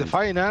Hellboy reached the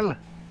final,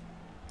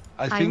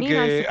 I think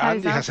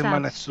Andy hasn't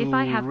managed to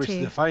reach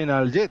the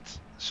final yet.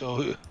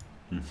 So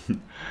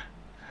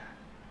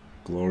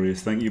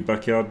glorious, thank you,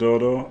 backyard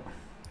Dodo.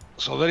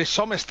 So there is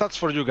some stats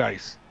for you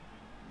guys.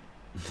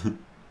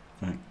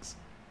 Thanks.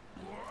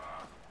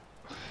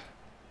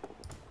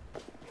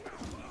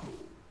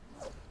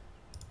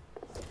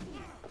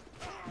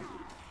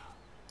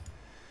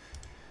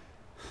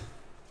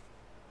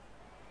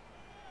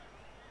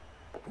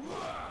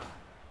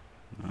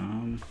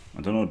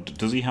 I don't know,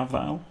 does he have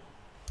that L?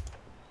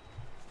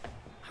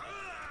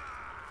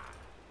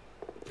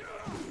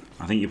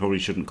 think you probably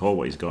shouldn't call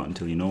what he's got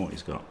until you know what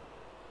he's got.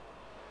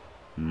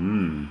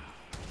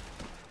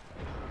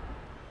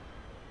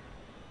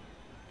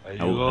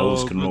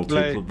 Elves can roll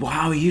 2.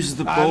 Wow, he uses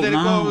the bolt there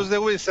now. goes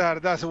the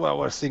wizard. That's what I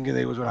was thinking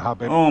it was going to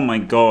happen. Oh my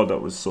god,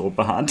 that was so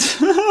bad.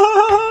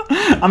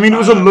 I mean, it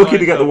was unlucky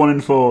to get the 1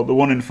 in 4. The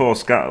 1 in 4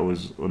 scatter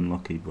was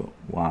unlucky, but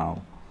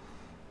wow.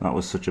 That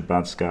was such a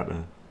bad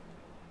scatter.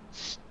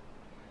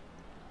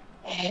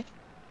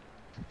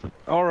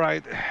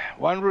 Alright,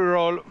 1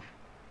 reroll.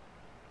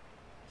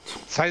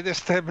 Side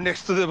step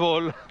next to the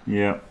ball.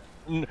 Yeah.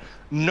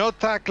 No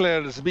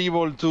tacklers be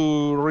able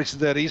to reach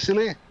there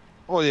easily.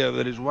 Oh yeah,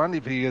 there is one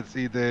if he gets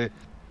it.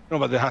 No,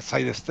 but they have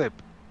side step.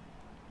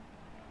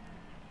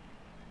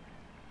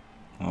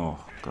 Oh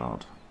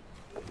god.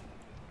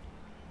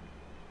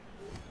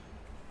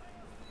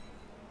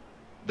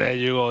 There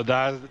you go.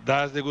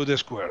 That's the good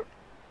square.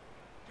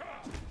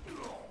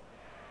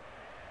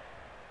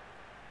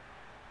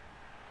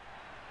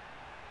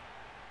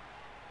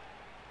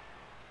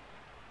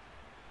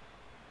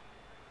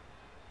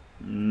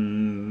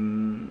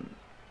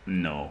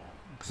 No,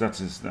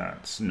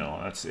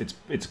 because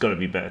it's got to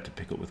be better to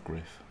pick up with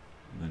Griff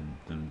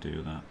than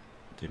do that,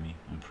 Dimmy.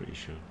 I'm pretty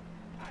sure.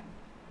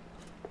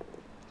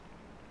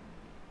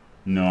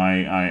 No,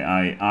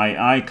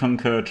 I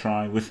concur.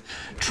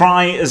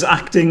 Try as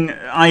acting.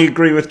 I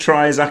agree with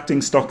Try as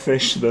acting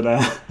Stockfish.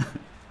 That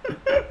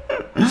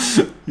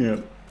yeah.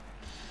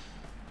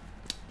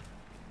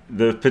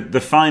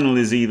 The final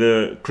is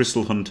either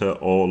Crystal Hunter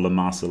or Le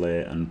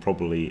Marseillais, and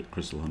probably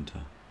Crystal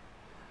Hunter.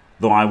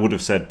 Though I would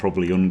have said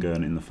probably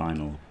Ungern in the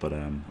final, but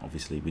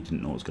obviously we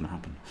didn't know what was going to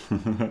happen.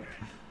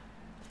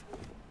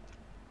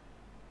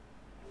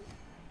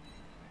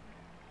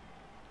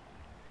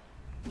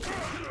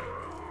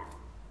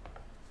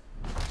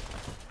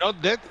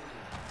 Not dead.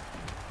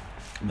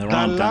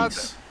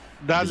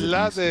 That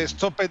lad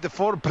stopped the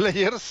 4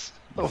 players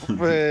of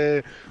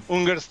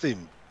Ungern's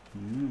team.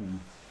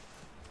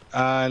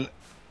 And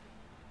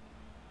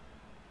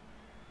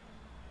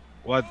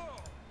what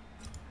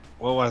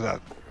was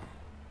that?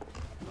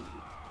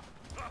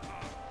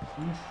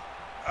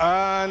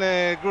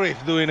 And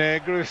Griff doing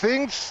Griff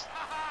things.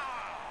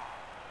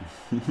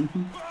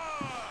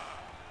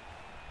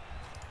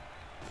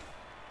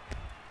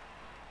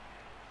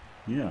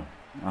 Yeah,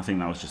 I think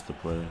that was just the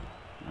play.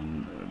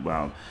 And,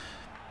 well,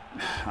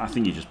 I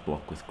think you just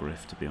block with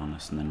Griff, to be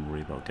honest, and then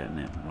worry about getting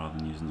it rather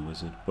than using the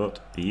wizard.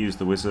 But he used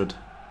the wizard.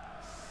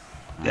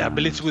 Yeah,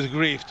 blitz with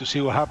Griff to see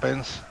what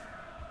happens.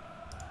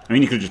 I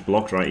mean, he could have just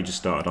blocked, right? He just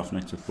started off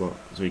next with block.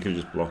 So he could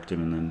have just blocked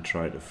him and then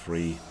tried to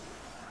free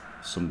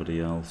somebody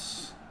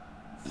else.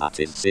 That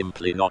is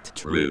simply not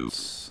true.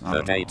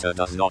 The data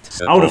does not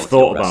support I would have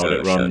thought about assertion.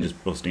 it rather than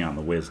just busting out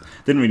the whiz.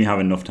 Didn't really have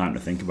enough time to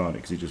think about it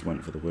because he just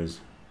went for the whiz.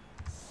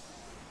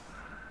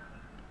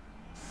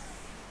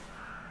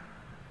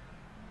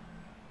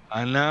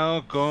 And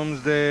now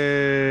comes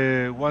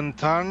the 1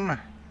 turn.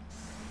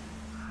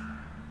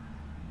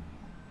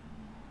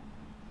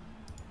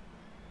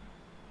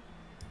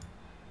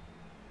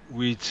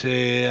 With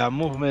a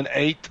movement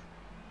 8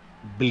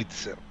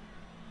 blitzer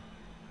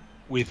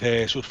with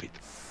a surfeit.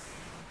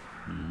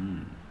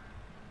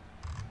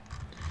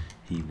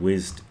 He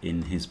whizzed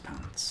in his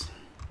pants.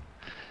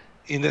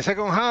 In the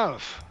second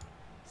half,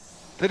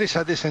 there is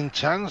a decent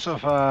chance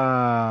of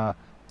a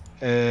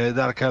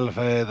Dark Elf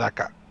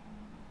Daka.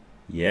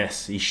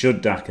 Yes, he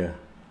should Daka.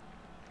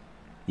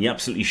 He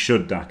absolutely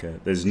should Daka.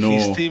 There's no...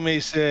 His team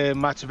is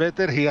much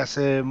better. He has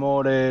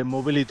more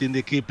mobility in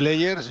the key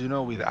players, you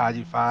know, with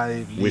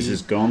AG5. Wiz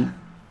is gone.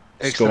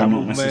 Extra Score not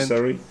movement.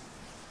 necessary.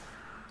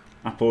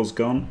 Apple's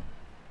gone.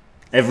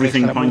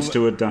 Everything Extra points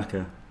to a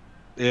Daka.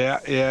 Yeah.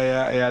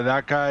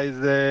 Daka is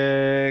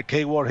the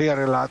keyword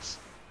here, lads.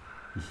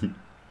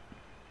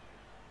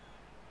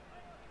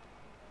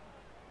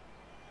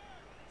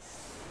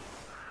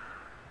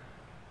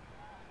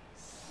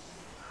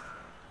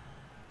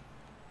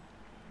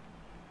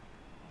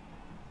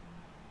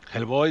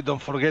 Hellboy, don't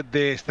forget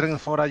the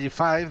strength for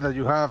AG5 that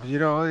you have, you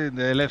know, in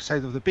the left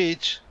side of the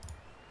pitch.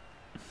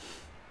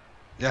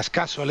 Just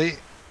casually.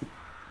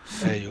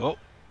 There you go.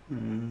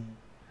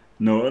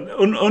 No,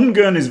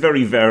 Ungern is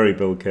very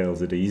variable,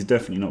 KLZD. He's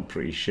definitely not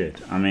pretty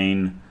shit. I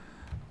mean,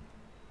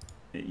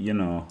 you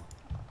know,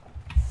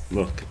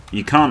 look,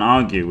 you can't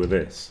argue with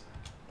this.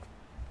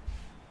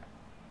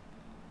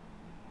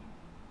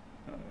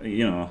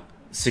 You know,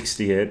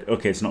 68.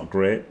 Okay, it's not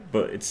great,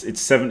 but it's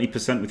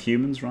 70% with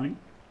humans, right?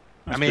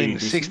 That's I mean,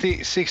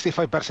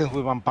 65%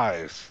 with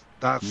vampires.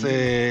 That's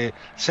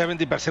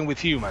 70% with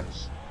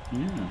humans.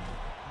 Yeah.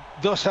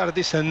 Those are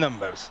decent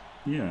numbers.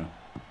 Yeah.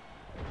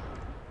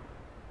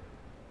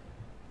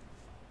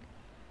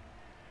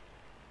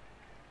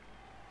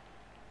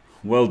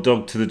 Well,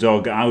 dog to the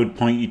dog. I would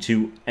point you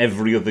to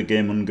every other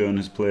game Ungern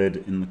has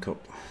played in the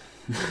cup.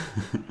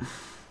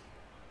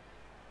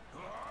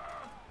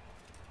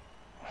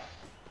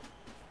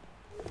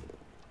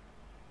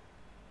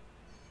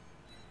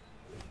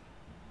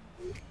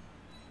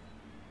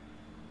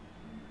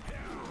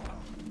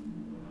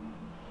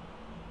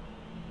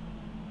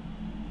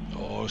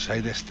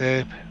 side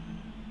step.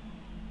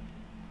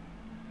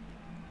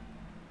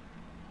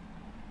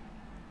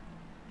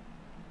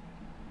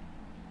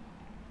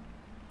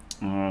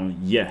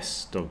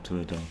 Yes, dog to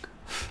the dog.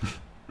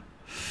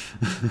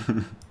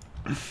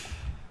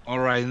 All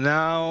right,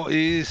 now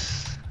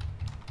he's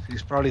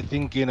probably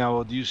thinking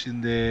about using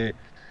the.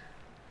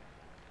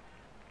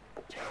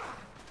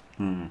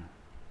 Oh,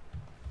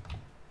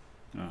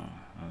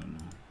 I don't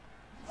know.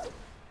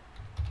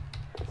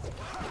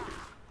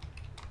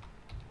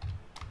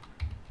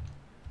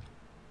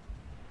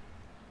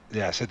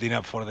 Yeah, setting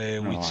up for the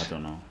witch. I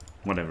don't know.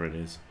 Whatever it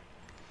is.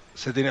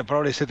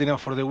 Probably setting up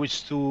for the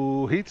witch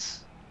 2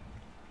 hits.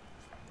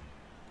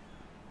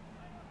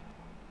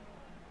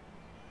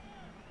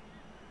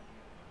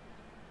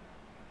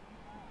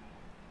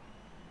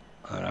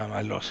 I'm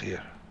at loss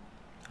here.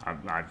 I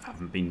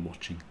haven't been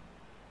watching.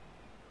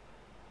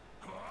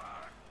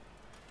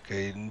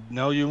 Okay,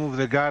 now you move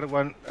the guard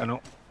one.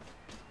 No.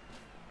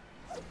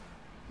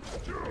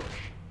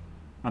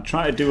 I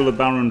tried to duel a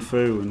Baron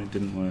Fu and it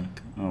didn't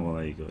work. Oh well,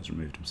 there you go. He's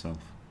removed himself.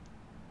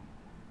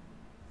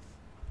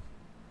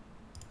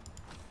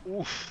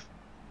 Oof.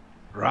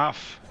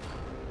 Rough.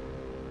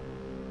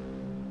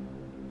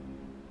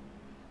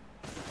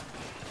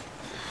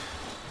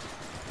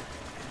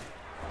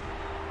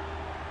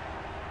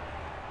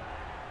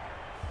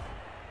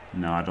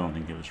 No, I don't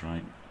think it was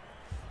right.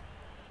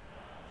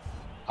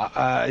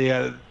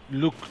 Yeah,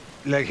 look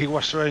like he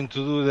was trying to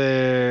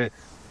do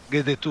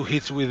get the 2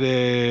 hits with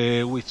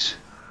the witch.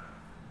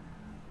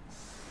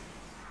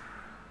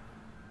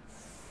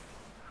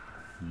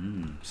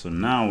 So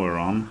now we're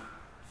on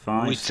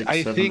 5, Which 6,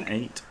 I 7, think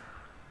 8.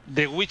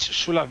 the witch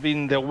should have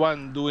been the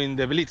one doing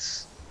the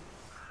blitz.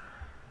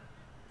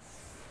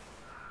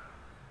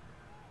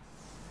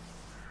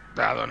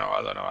 I don't know.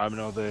 I'm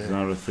not the.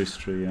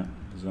 Zarathustra, yeah.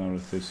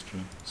 Zarathustra.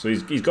 So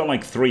he's got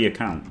like 3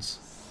 accounts.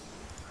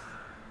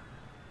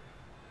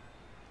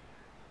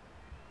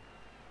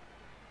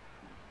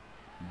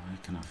 Where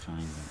can I find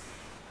them?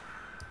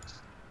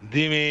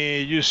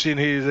 Dimi using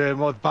his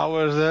mod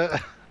powers there.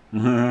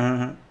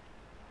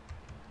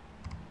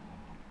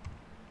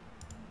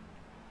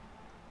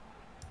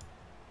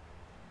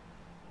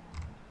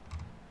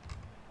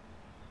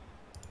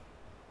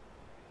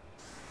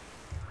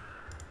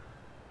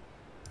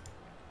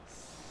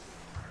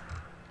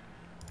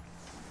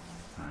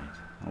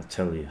 I'll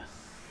tell you.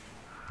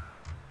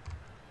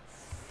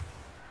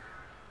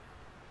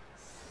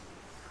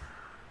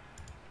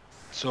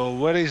 So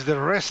where is the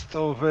rest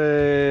of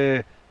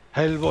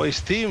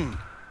Hellboy's team?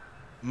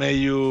 May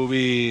you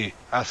be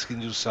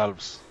asking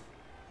yourselves.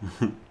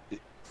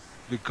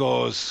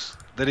 Because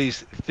there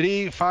is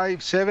 3,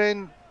 5,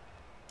 7,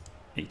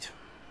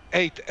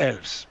 8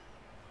 elves.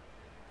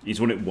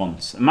 He's won it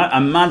once.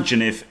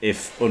 Imagine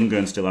if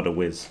Ungern still had a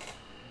whiz.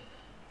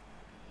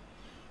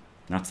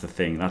 That's the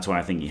thing. That's why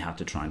I think he had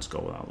to try and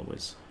score without the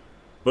whiz.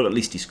 But at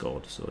least he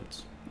scored, so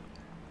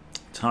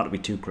it's hard to be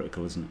too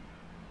critical, isn't it?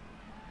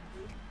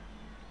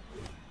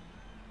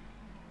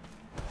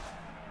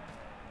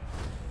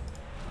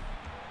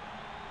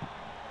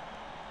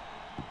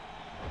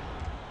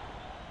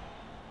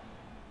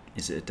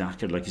 Is it a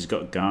Dacker? Like, he's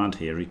got guard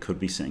here. He could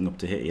be sitting up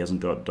to hit. He hasn't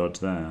got dodge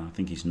there. I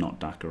think he's not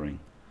Dackering.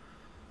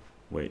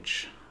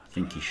 Which, I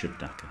think he should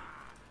Dacker.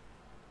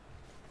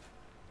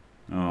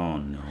 Oh,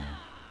 no.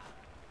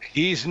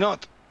 He's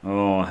not.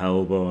 Oh,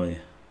 Hellboy.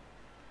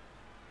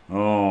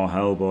 Oh,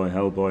 Hellboy,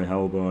 Hellboy,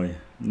 Hellboy.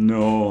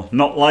 No,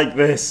 not like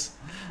this.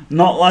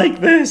 Not like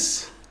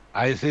this.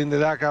 I think the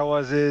Daka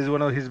was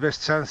one of his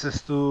best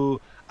chances to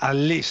at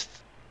least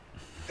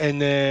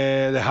end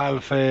the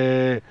half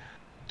 2-1.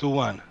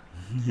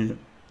 Yeah.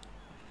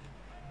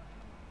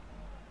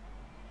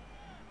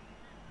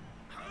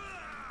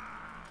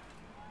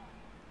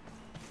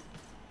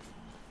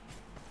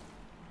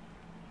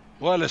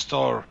 Well,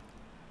 Store,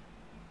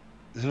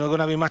 there's not going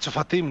to be much of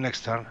a team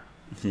next turn.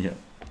 Yeah,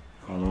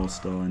 Hello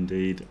Star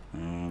indeed.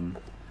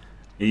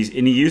 He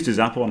used his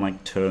apple on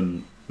like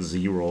turn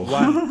 0.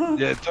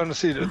 Yeah, turn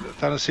 0,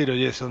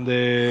 yes, on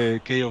the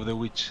K of the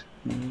Witch.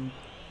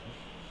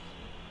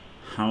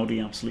 Howdy,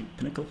 Absolute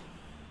Pinnacle.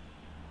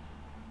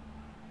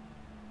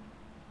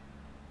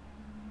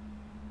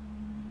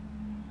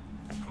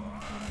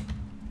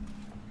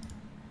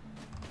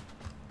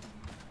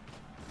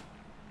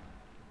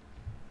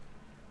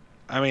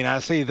 I mean, I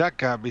say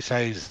Daka,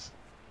 besides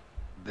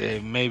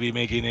maybe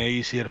making it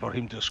easier for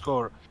him to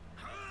score,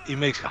 it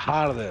makes it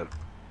harder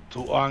to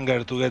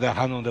Ungern to get a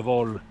hand on the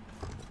ball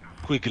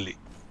quickly.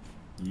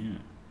 Yeah.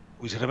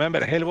 Which,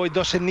 remember, Hellboy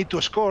doesn't need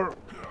to score.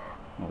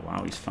 Oh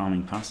wow, he's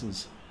farming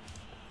passes.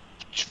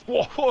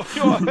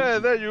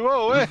 There you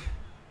go, eh?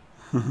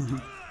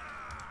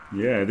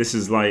 Yeah, this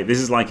is like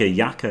a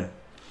yakka.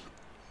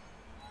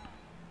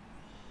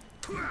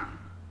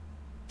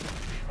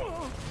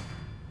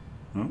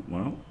 Oh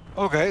well.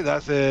 Okay,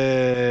 that's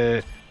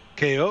a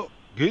KO.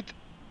 Good.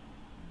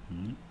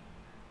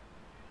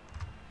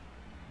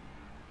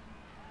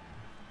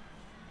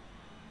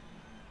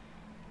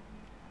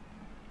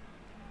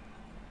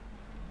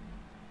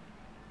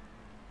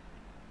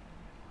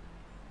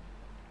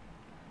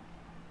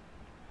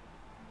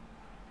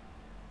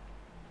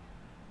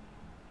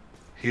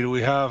 Here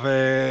we have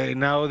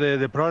now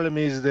the problem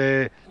is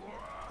the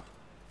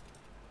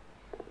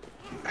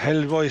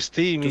Hellboy's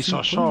team is so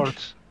Doesn't punch.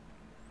 short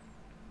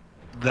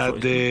thought that he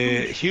was the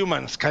gonna punch.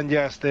 humans can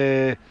just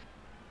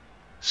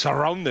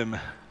surround them.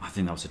 I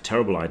think that was a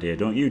terrible idea,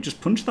 don't you? Just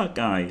punch that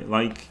guy.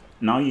 Like,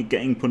 now you're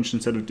getting punched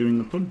instead of doing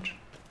the punch.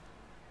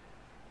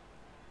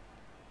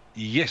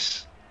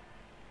 Yes.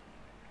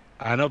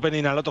 And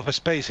opening a lot of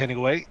space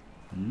anyway.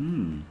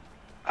 Mm.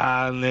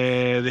 And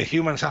the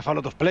humans have a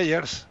lot of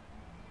players.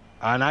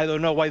 And I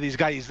don't know why this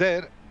guy is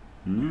there.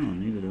 No,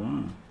 neither do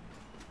I.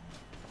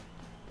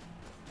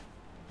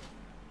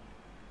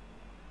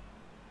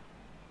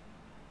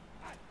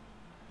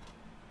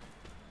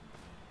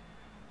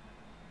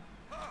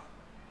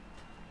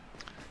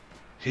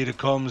 Here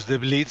comes the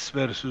blitz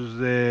versus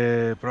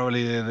the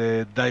probably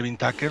the diving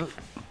tackle.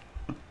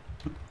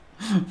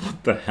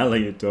 What the hell are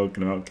you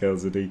talking about,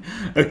 KLZD?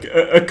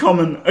 A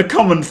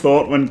common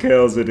thought when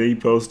KLZD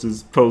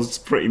posts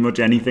pretty much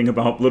anything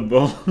about Blood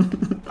Bowl.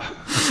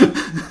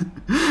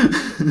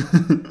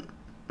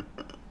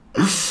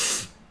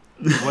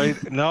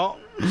 Wait, no.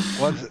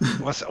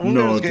 What's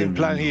Ungarn's game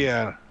plan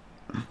here?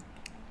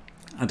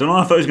 I don't know.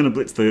 I thought he was going to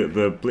blitz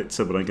the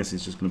blitzer, but I guess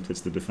he's just going to blitz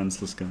the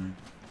defenseless guy.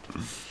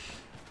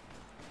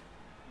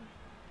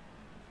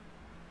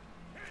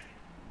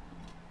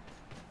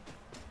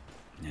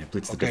 Yeah,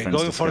 blitz the Okay,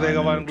 defenseless going for guy the and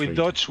then one with retreat.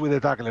 dodge with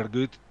the tackler.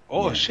 Good.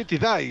 Oh Yeah. shit, he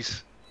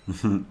dies.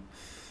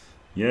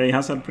 Yeah, he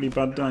has had pretty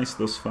bad dice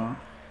thus far.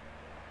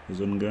 His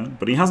Ungern,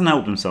 but he hasn't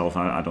helped himself.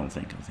 I don't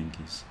think. I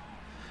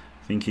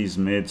think he's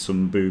made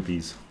some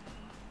boobies.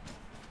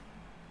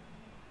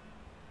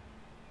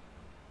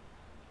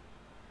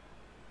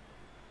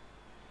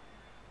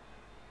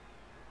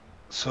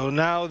 So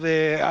now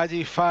the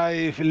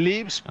AG5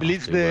 leaves,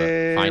 blitz to,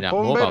 the find out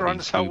more bomber, about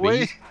runs these away.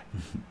 boobies.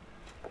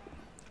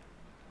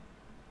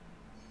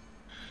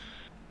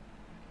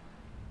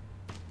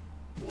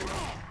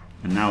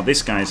 And now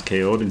this guy's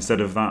KO'd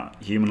instead of that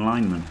human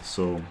lineman.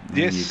 So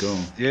there you go.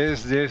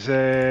 Yes.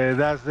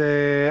 That's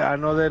the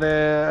another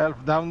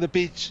elf down the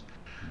pitch.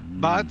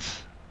 But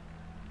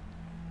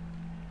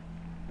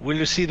will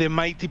you see the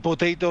mighty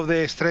potato of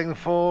the strength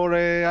for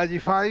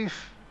AG5?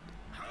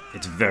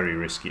 It's very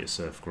risky to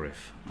surf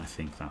Griff. I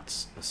think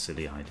that's a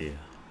silly idea.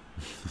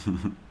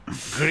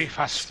 Griff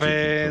has Stupid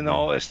spent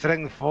all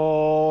strength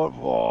 4.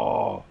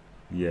 Oh.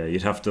 Yeah,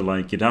 you'd have to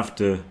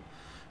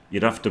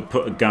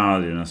put a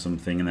guard in or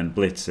something and then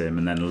blitz him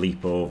and then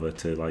leap over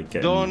to like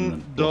get him.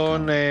 And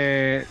Don't.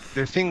 The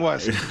thing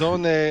was,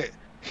 don't hit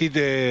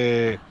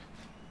the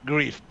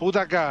Griff. Put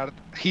a guard,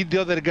 hit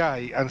the other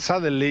guy, and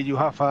suddenly you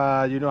have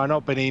an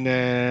opening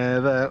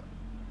there.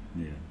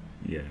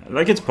 Yeah.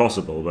 Like it's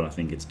possible, but I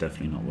think it's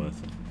definitely not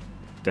worth it.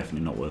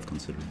 Definitely not worth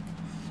considering.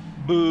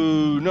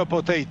 Boo! No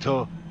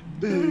potato.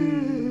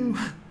 Boo!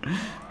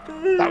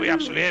 That would be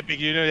absolutely epic,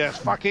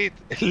 just fuck it,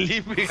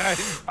 leave behind.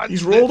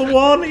 He's rolled a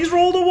 1. He's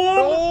rolled a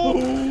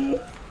 1.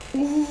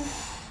 Oh.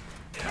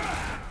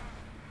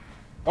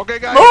 Okay,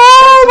 guys.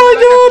 Oh my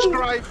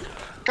God!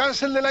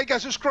 Cancel the like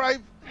and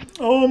subscribe.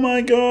 Oh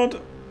my god.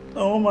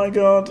 Oh my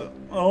god.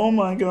 Oh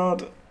my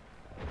god.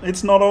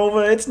 It's not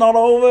over. It's not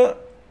over.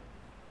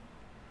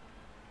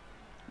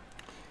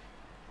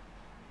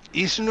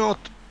 It's not.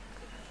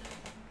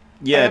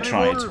 Yeah, terrible.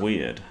 try. It's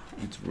weird.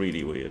 It's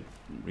really weird.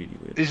 Really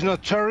weird. It's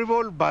not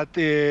terrible, but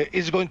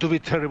it's going to be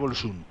terrible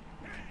soon.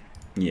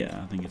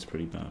 Yeah, I think it's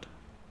pretty bad.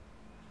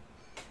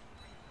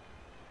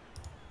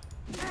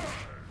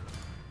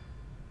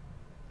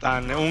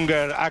 And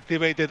Ungern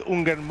activated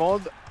Ungern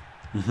mode.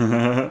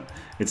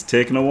 It's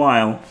taken a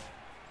while.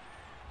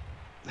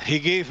 He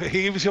gives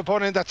his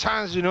opponent a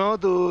chance, to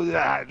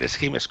let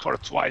him score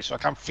twice so I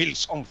can feel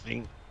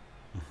something.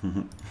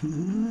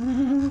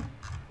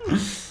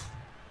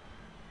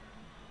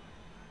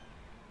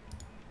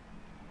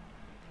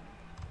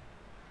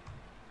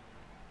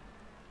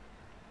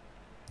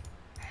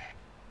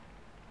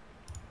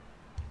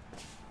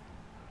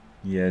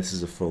 Yeah, this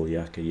is a full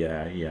yakka.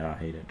 Yeah, I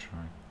hate it. Try.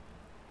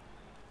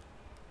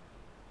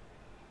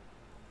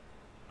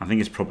 I think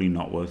it's probably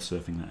not worth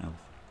surfing that elf.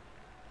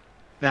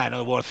 Nah,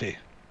 not worth it.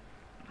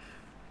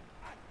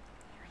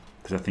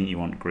 Because I think you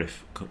want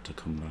Griff to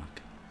come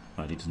back.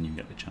 But he doesn't even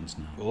get the chance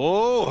now.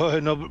 Oh,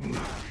 no.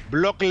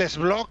 Blockless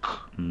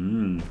block.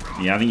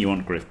 Yeah, I think you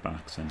want Griff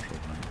back central.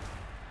 Right?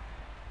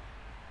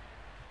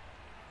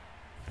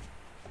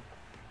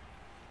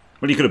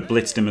 Well, you could have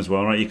blitzed him as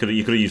well, right? You could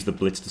have used the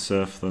blitz to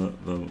surf the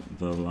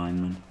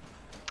lineman.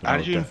 Are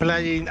you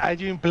implying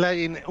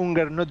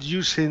Ungern not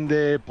using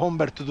the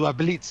bomber to do a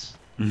blitz?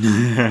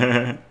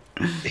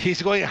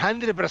 He's going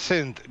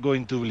 100%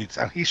 going to blitz,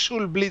 and he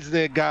should blitz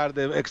the guard,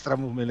 the extra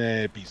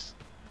movement piece.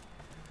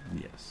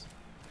 Yes.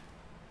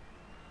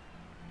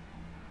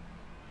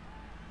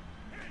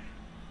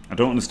 I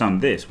don't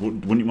understand this.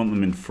 Wouldn't you want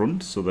them in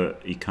front so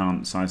that he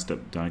can't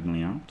sidestep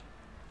diagonally out?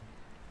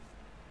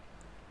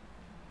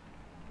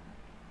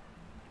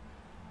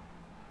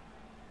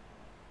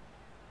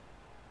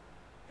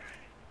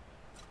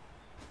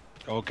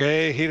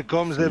 Okay, here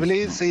comes the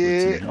blitz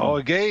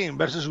again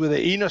versus with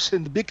the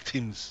innocent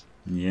victims.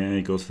 Yeah,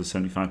 he goes for the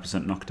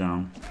 75%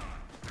 knockdown.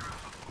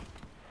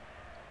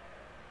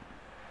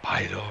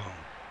 Pyro.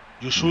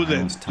 You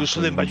shouldn't,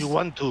 but you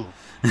want to.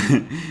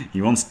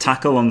 He wants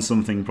tackle on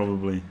something,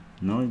 probably.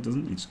 No, he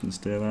doesn't. He's just going to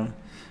stay there.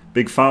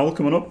 Big foul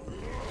coming up.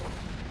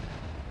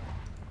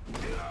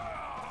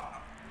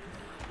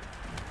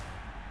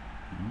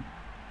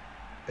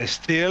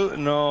 Still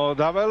no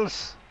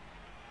doubles.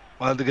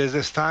 Well, he gets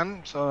the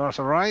stun, so that's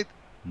alright.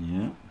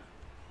 Yeah.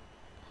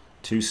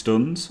 2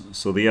 stuns.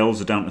 So the Elves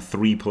are down to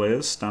 3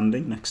 players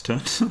standing next turn.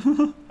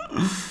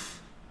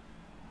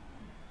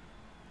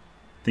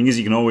 Thing is,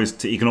 you can always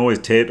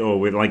Tato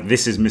with, like,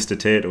 this is Mr.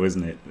 Tato,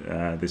 isn't it?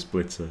 This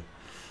blitzer.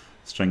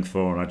 Strength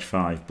 4, edge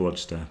 5, blood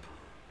step.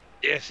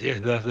 Yes,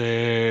 that's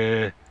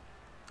the.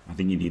 I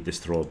think you need this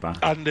throw back.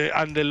 And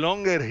the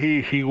longer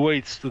he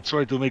waits to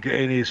try to make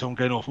some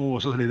kind of move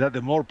or something like that,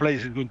 the more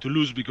players he's going to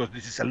lose, because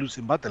this is a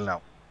losing battle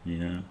now.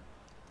 Yeah.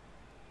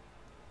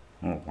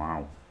 Oh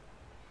wow.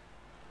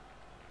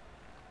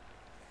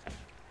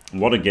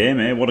 What a game,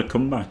 eh? What a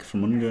comeback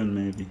from Ungern,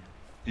 maybe.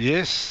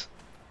 Yes.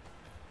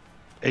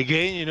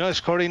 Again,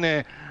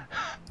 scoring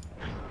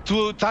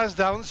 2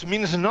 touchdowns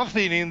means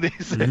nothing in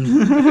this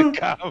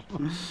cup.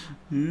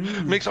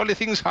 Yeah. Makes only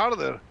things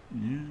harder.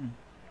 Yeah.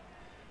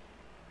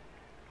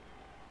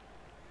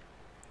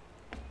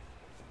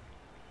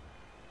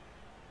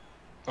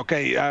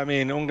 Okay, I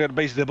mean, Ungern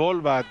based the ball,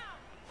 but...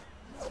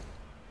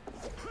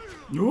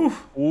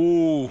 Oof.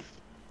 Ooh.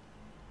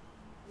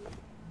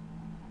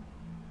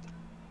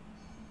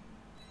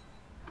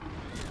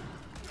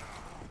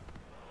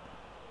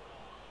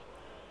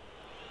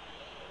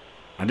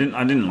 I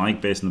didn't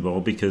like basing the ball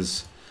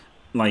because,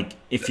 like,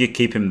 if you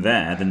keep him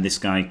there, then this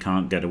guy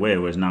can't get away,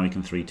 whereas now he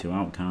can 3-2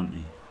 out, can't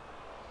he?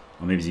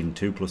 Or maybe he's even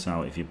 2+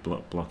 out if you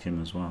block him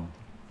as well.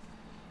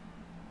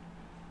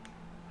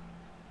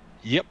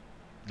 Yep.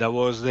 That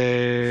was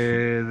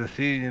the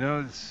thing,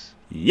 It's...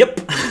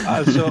 Yep.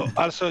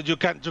 also, you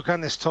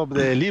can't stop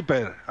the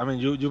leaper. I mean,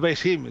 you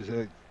base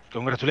him.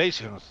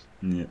 Congratulations.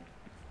 Yeah.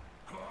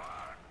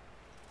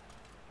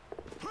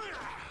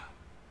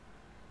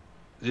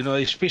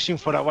 He's fishing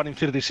for a 1 in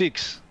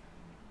 36.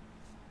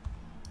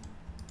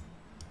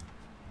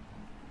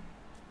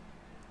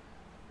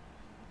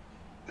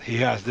 He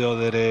has the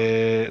other.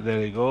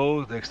 There he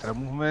goes. The extra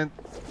movement.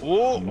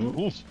 Oh,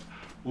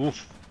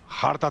 oof.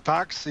 Heart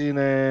attacks in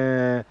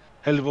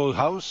Hellboy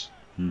house.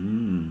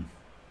 And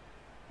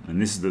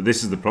this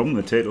is the problem.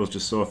 The Tato's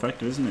just so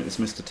effective, isn't it? This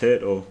Mr.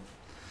 Tato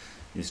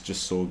is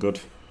just so good.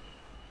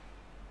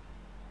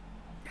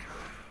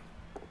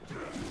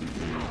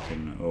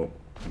 Oh,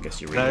 I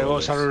guess you reroll There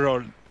was this. a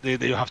reroll.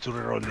 You have to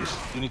reroll this.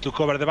 You need to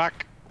cover the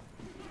back.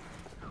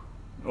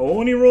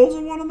 Oh, and he rolls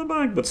a 1 on the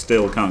back, but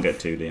still can't get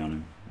 2D on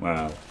him.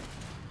 Wow.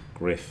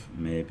 Griff,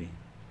 maybe.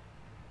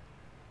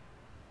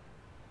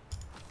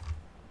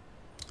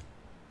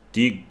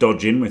 Do you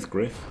dodge in with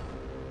Griff?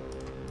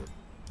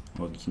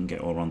 Well, you can get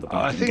all around the back.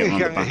 I You think can he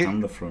get around can. the back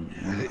and the front.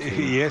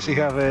 Yes,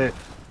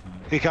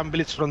 he can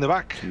blitz from the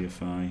back.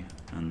 GFI,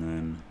 and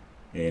then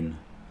in,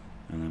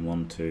 and then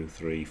 1, 2,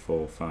 3,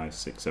 4, 5,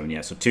 6, 7.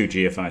 Yeah, so 2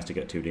 GFIs to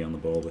get 2D on the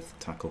ball with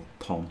tackle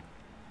Tom.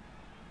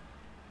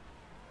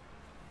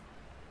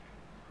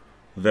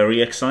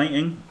 Very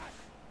exciting.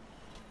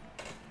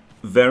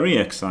 Very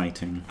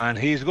exciting. And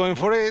he's going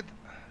for it.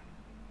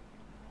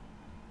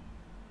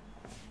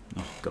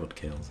 Oh, God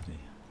kills it.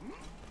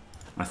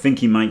 I think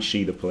he might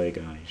see the play,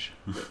 guys.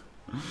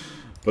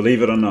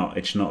 Believe it or not,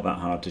 it's not that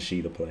hard to see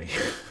the play.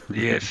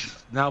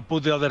 Yes. Now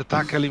put the other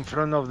tackle in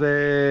front of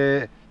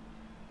the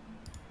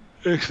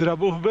extra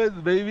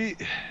movement, baby.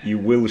 You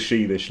will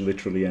see this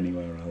literally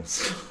anywhere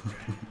else.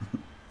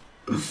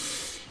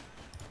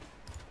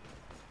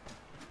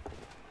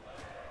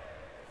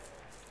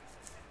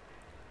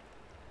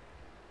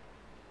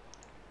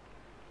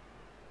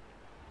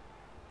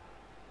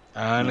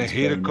 And That's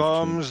here very much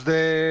comes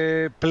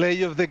the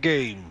play of the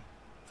game.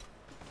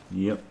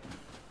 Yep.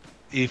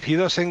 If he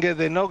doesn't get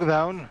the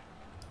knockdown,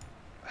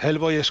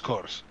 Hellboy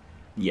scores.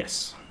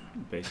 Yes,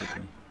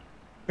 basically.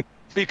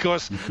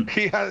 Because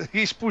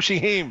he's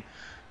pushing him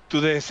to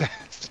the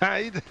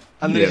side,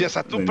 and there's just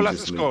a 2+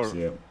 score.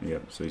 Yep,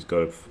 yep. So he's got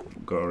to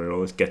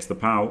reroll this. Gets the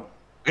POW.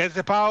 Gets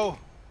the POW.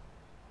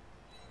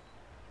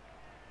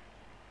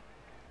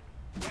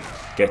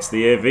 Gets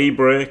the AV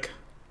break.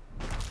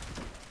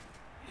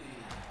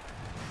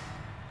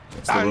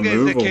 Gets the And gets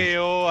removal. the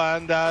KO,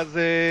 and that's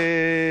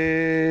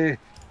the...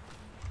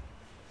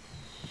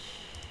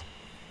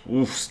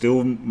 Oof,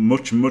 still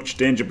much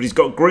danger, but he's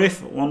got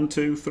Griff. 1,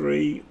 2,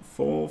 3,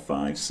 4,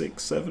 5,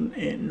 6, 7,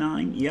 8,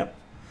 9. Yep.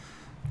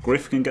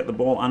 Griff can get the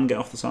ball and get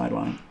off the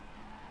sideline.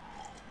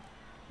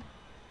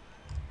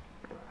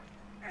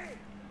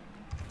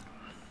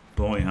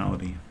 Boy,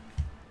 howdy.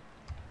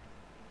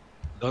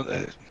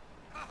 Don't,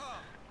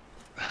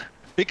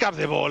 pick up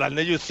the ball and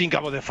then you think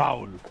about the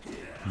foul.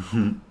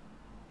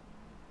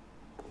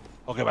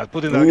 Okay, but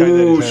putting that guy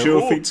there Ooh, is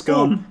sure feet's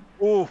gone.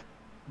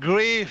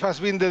 Griff has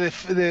been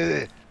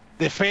the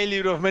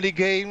failure of many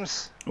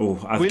games.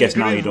 Oh, I Will guess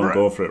now you Griff don't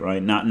go for it,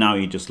 right? Now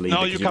you just leave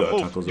No, it you because can you've got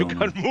a tackle move. You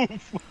zone. can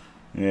move.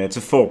 Yeah, it's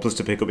a 4+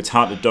 to pick up. It's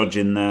hard to dodge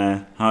in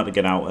there, hard to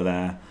get out of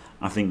there.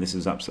 I think this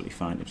is absolutely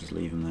fine to just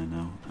leave him there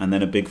now. And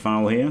then a big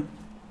foul here.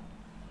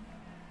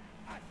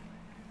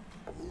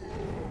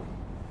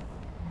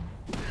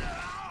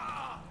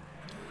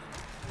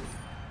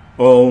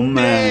 Oh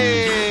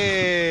man.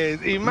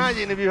 Hey,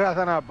 imagine if you had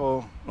an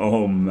apple.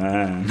 Oh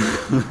man.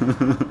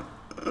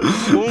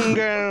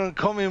 Ungern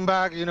coming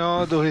back, you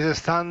know, to his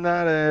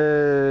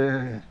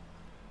standard.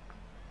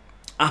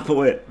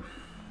 Apple it.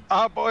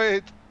 Apple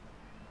it.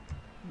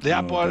 The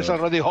apple is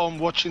already home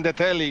watching the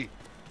telly.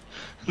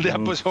 The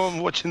apple is home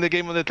watching the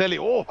game on the telly.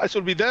 Oh, I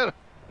should be there.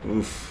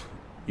 Oof.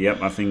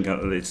 Yep, I think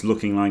it's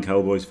looking like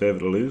Hellboy's favourite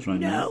to lose right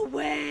now. No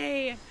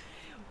way!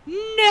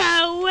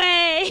 No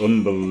way!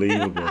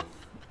 Unbelievable.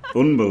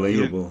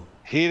 Unbelievable.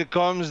 Here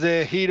comes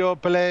the hero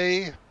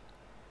play.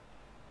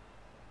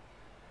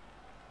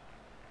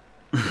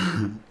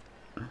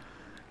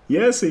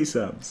 Yeah,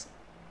 C-Sabs.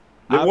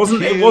 It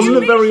wasn't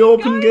a very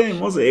open game,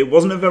 was it? It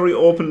wasn't a very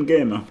open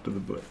game after the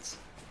blitz.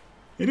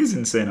 It is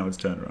insane how it's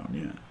turned around,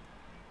 yeah.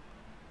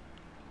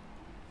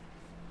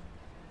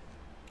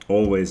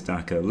 Always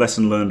Daka.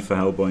 Lesson learned for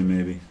Hellboy,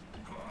 maybe.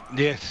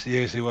 Yes,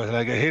 it was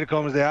like, here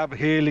comes the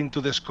uphill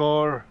into the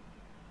score.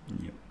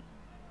 Yep.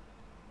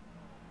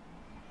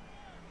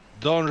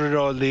 Don't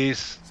reroll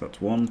this. So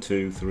that's 1,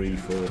 2, 3,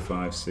 4,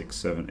 5, 6,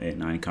 7, 8,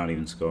 9. He can't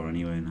even score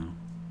anyway now.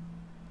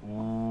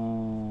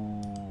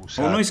 Ooh,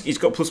 Oh no, he's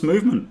got plus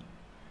movement.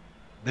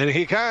 Then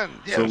he can.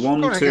 Yes, So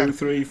 1, 2,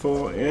 3,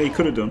 4. Yeah, he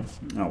could have done.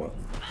 Oh well.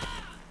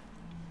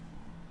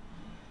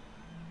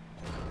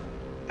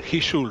 He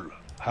should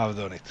have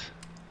done it.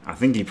 I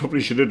think he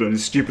probably should have done.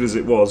 As stupid as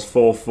it was,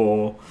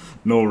 4-4,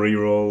 no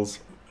rerolls,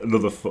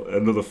 another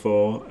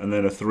 4, and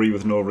then a 3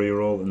 with no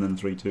reroll, and then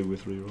 3-2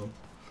 with reroll.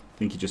 I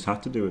think he just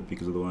had to do it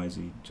because otherwise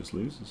he just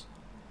loses.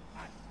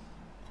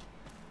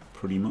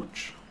 Pretty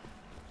much.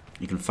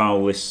 You can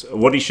foul this.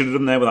 What he should have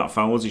done there with that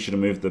foul was he should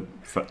have moved the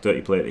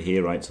dirty player to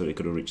here, right, so he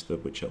could have reached the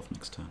Witch Elf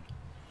next turn.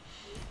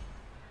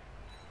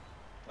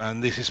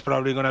 And this is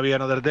probably going to be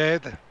another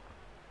dead.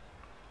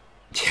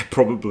 Yeah,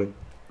 probably.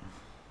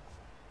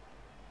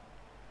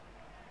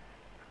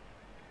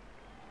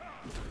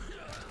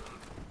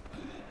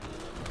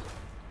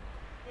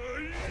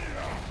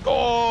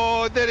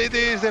 Oh, there it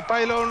is, the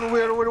pylon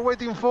we're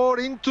waiting for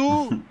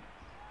into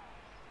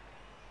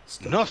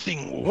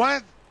nothing.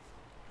 What?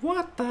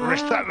 What the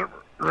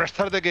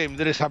Restart the game.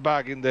 There is a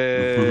bug in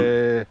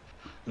the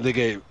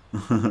game.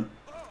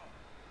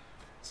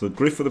 So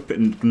Griff with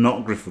the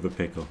not Griff with the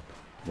pickup.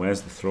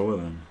 Where's the thrower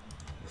then?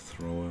 The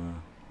thrower.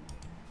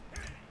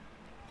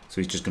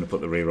 So he's just going to put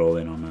the reroll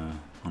in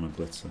on a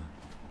blitzer.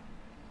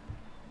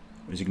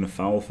 Is he going to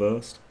foul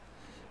first?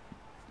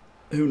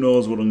 Who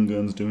knows what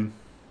Ungern's doing?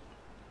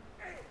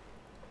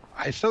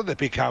 I thought the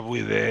pickup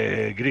with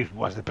Griff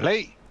was the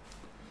play.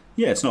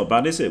 Yeah, it's not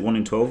bad, is it? 1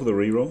 in 12 with a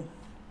reroll.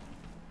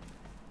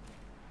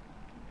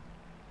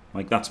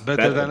 Like that's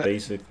better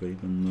basically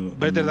than the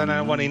better than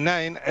a 1 in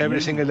 9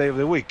 every single day of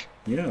the week.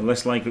 Yeah,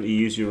 less likely to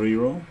use your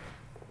reroll.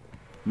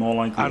 More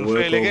likely And to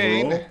work fail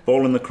again. overall.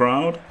 Ball in the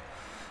crowd.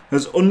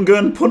 Has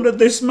Ungern punted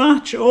this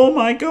match? Oh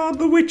my god,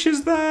 the witch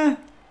is there!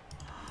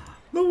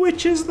 The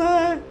witch is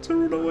there to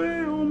run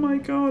away. Oh my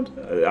god.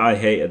 I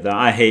hated that.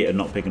 I hated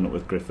not picking up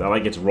with Griff. I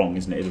like it's wrong,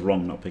 isn't it? It's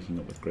wrong not picking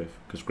up with Griff.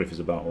 Because Griff is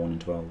about 1 in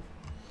 12.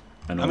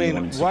 And only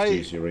 1 in 60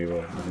 is your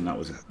reroll. I think that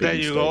was a big There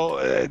mistake. you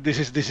go.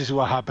 This is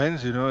what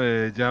happens, you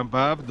know. Jump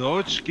up,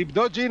 dodge, keep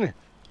dodging.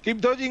 Keep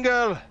dodging,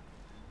 girl.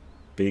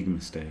 Big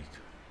mistake.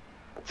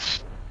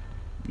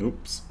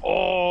 Oops.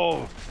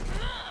 Oh,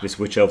 This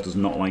witch elf does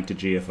not like to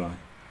GFI.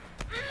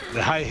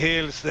 the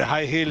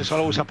high heels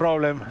always a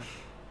problem.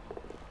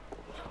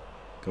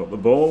 Got the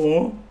ball,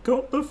 though.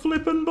 Got the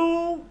flippin'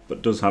 ball.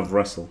 But does have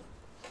wrestle.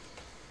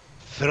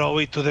 Throw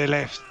it to the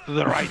left, to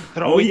the right.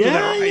 Throw Oh, it yeah, to the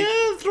right.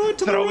 yeah. Throw it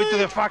to the Throw right. it to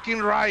the fucking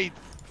right.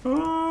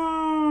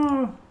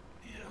 Oh.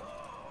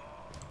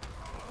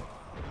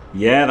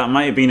 Yeah, that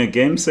might have been a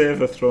game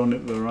saver throwing it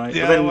to the right.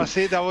 Yeah, but then, that was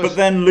it. That was. But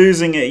then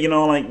losing it, you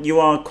know, like you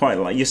are quite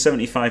like you're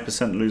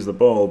 75% lose the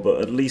ball,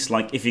 but at least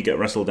like if you get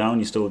wrestled down,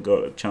 you still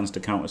got a chance to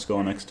counter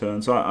score next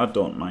turn. So I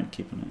don't mind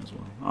keeping it as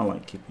well. I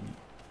like keeping it.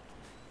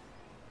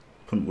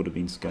 Punt would have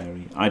been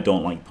scary. I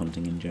don't like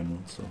punting in general,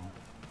 so.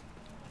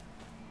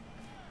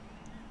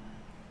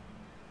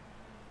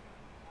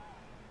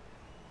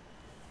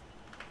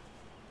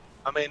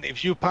 I mean,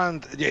 if you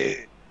punt,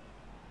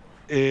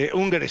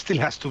 Ungern still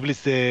has to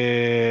blitz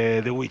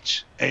the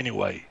witch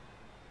anyway.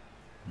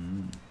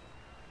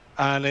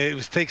 And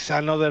it takes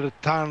another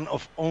turn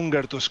of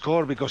Ungern to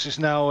score because it's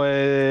now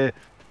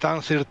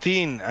turn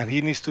 13 and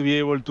he needs to be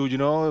able to, you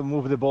know,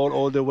 move the ball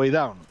all the way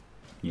down.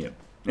 Yep.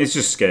 It's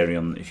just scary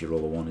on if you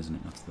roll a 1, isn't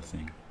it? That's the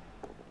thing.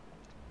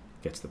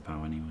 Gets the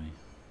power anyway.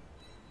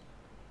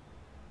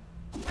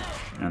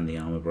 And the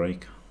armor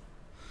break.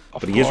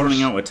 But he is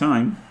running out of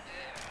time.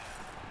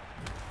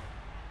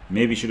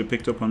 Maybe should have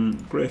picked up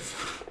on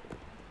Griff.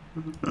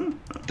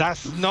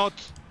 That's not...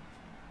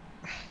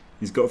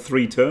 He's got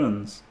 3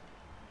 turns.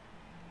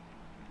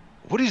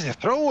 What is the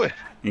throw?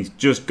 He's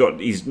just got...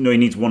 No, he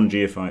needs 1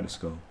 GFI to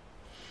score.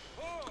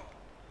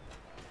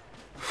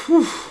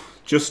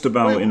 Just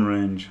about in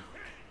range.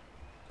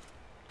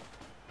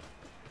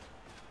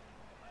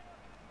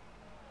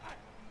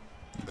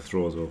 The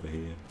throw's over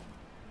here.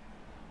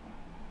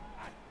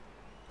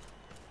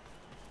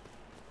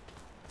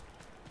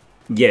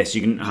 Yes,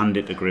 you can hand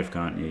it to Griff,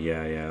 can't you?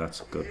 Yeah,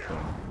 that's a good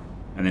point.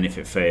 And then if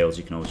it fails,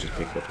 you can always just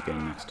pick it up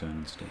again next turn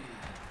instead.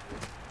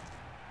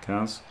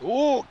 Kaz?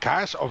 Oh,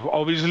 Kaz,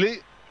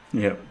 obviously.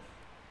 Yep.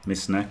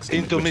 Miss next.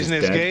 Into miss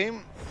next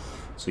game.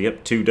 So,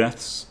 yep, 2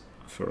 deaths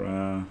for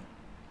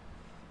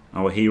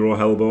our hero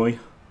Hellboy.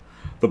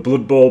 The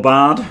Blood Bowl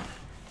bad.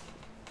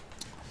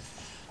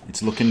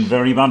 It's looking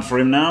very bad for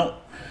him now.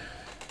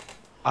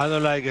 I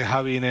don't like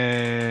having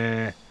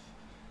a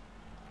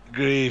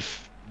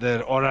Griff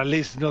there, or at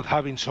least not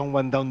having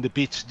someone down the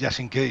pitch just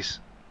in case.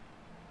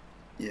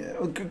 Yeah,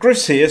 well,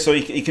 Griff's here, so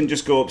he can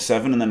just go up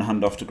 7 and then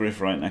hand off to Griff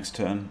right next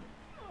turn.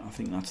 I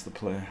think that's the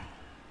play.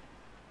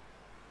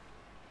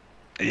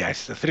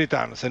 Yes, 3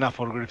 turns, enough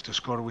for Griff to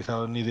score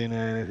without needing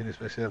anything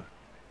special.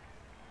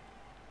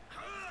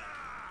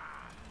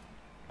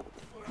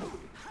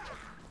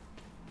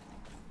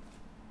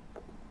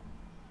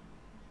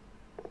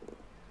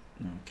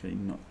 Okay,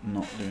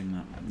 not doing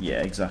that.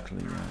 Yeah,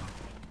 exactly. Yeah.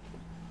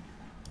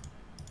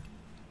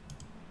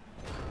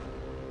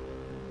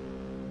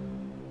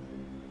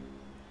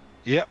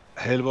 Yep,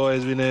 Hellboy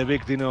has been a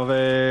victim of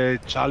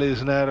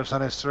chalice nerves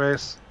and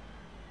stress.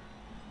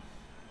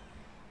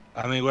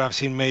 I mean, we have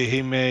seen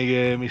him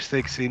make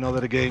mistakes in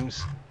other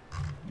games.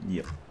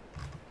 Yep.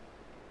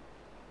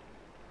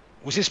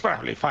 Which is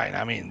perfectly fine.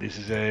 I mean, this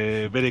is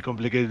a very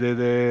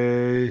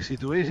complicated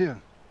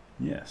situation.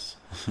 Yes.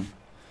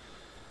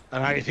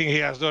 And I think he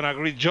has done a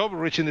great job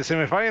reaching the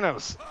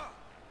semi-finals.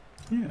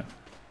 Yeah.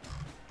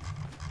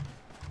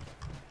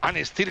 And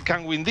he still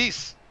can win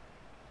this.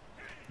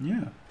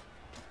 Yeah.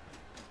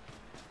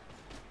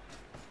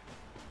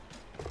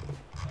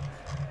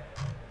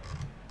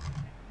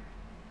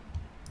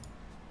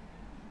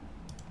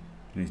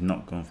 He's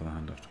not gone for the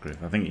handoff to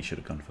Griff. I think he should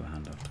have gone for the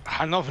handoff.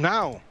 Handoff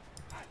now.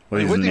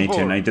 Well, he doesn't need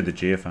to. No, he did the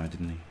GFI,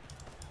 didn't he?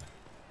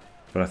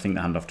 But I think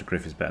the handoff to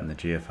Griff is better than the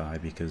GFI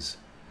because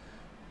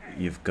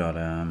you've got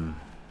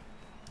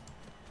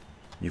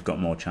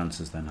more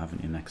chances then,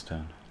 haven't you, next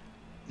turn?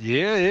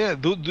 Yeah.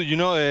 Do you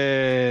know?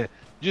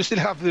 You still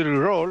have the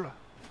roll.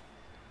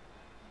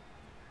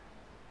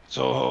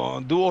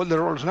 So do all the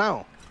rolls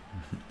now.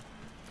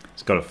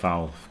 It's got to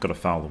foul. Got to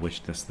foul the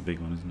witch. That's the big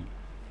one, isn't it?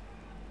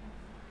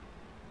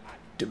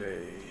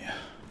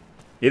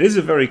 It is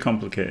a very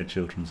complicated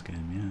children's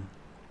game,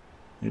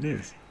 yeah. It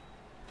is.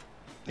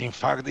 In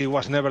fact, it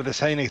was never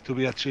designed to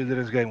be a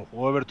children's game.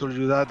 Whoever told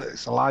you that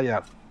is a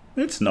liar.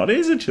 It's not. It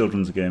is a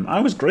children's game.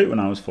 I was great when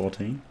I was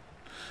 14.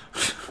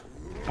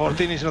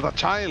 14 is not a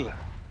child.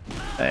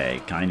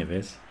 It kind of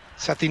is.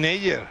 It's a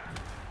teenager.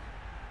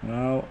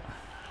 Well.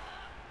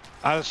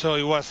 Also,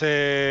 it was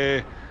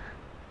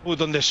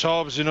put on the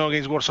shops, you know,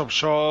 against workshop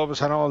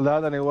shops and all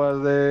that, and it was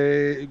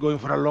going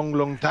for a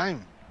long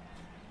time.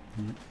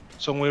 Mm.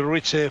 So we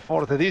reached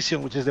 4th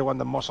edition, which is the one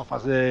that most of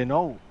us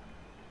know.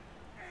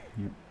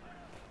 Yeah.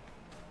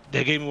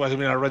 The game was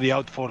been already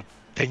out for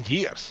 10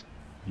 years.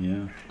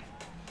 Yeah.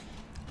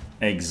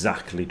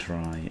 Exactly,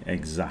 Try.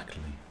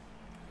 Exactly.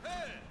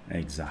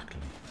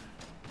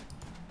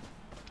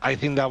 I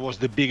think that was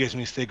the biggest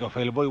mistake of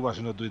Hellboy, was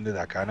not doing the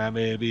DACA, and I'm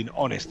being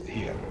honest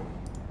here.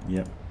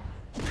 Yep.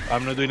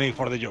 I'm not doing it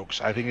for the jokes.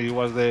 I think it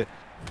was the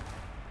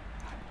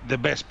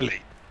best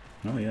play.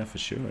 Oh yeah, for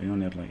sure. He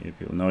only had like 8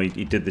 people. No,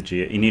 he did the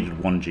he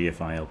needed 1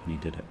 GFI help and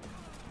he did it.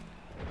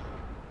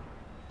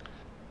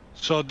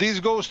 So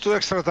this goes to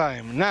extra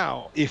time.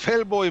 Now, if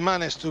Hellboy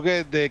managed to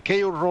get the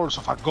KO rolls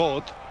of a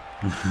god,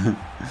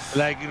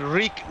 like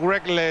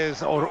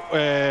reckless or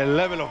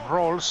level of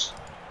rolls,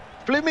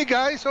 play me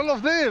guys, all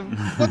of them.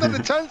 What are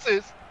the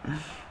chances?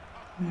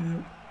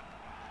 Yeah.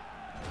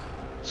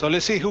 So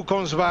let's see who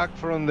comes back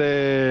from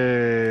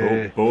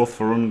the... Both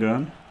for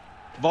Ungern.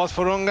 Both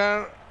for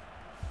Ungern.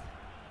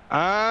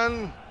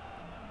 And...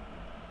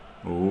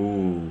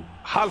 Ooh.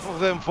 Half of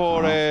them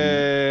for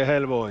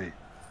Hellboy.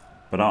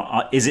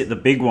 But is it the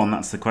big one?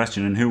 That's the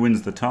question. And who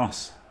wins the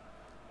toss?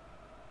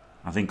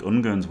 I think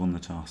Ungern's won the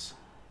toss.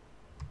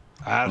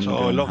 Also,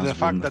 I love the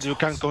fact that you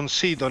can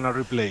concede on a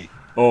replay.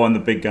 Oh, and the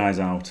big guy's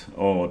out.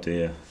 Oh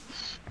dear.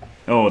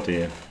 Oh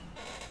dear.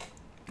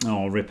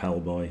 Oh, rip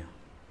Hellboy.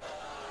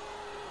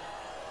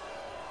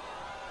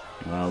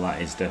 Well,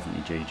 that is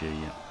definitely GG,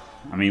 yeah.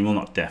 I mean, well,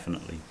 not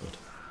definitely, but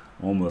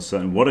almost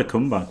certainly. What a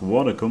comeback.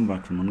 What a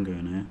comeback from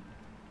Ungern here.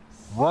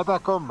 What a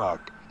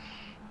comeback.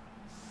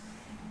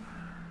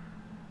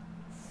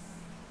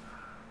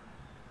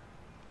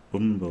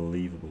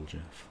 Unbelievable,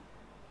 Jeff.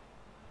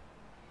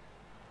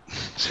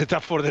 Set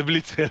up for the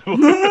blitz.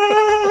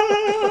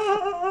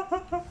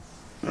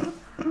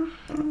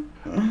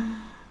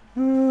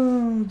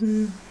 Oh,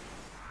 dear.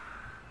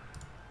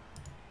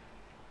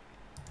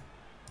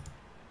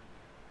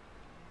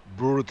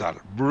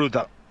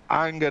 Brutal.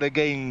 Anger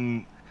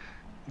again,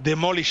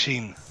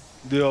 demolishing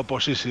the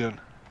opposition.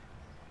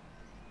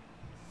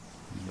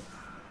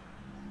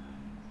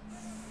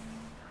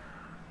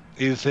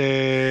 is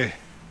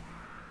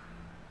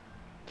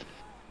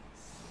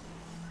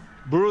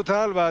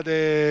brutal, but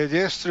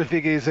yes,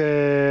 Triffic is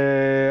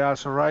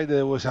also right.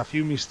 There was a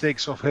few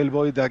mistakes of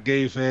Hellboy that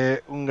gave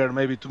Ungern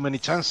maybe too many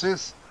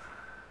chances,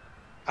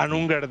 and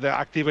Ungern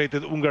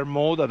activated Ungern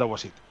mode, and that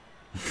was it.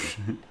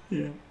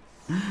 Yeah,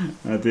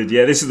 I did.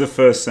 Yeah, this is the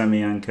first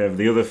semi, Ankev.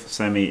 The other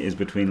semi is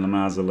between Le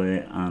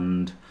Marzolais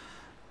and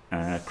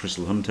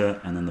Crystal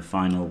Hunter, and then the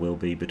final will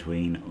be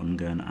between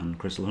Ungern and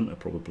Crystal Hunter,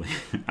 probably,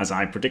 as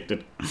I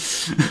predicted.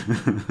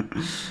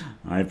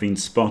 I've been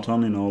spot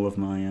on in all of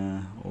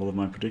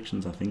my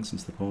predictions, I think,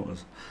 since the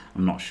quarters.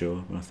 I'm not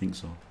sure, but I think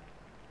so.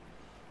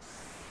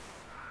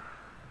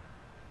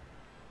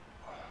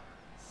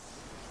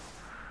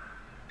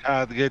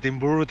 Getting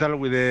brutal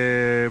with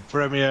the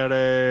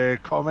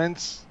Faemir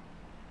comments.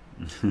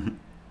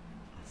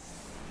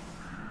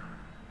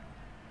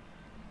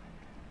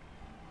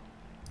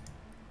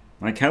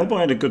 Like, Hellboy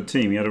had a good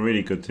team. He had a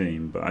really good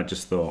team, but I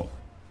just thought,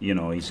 you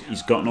know,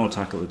 he's got no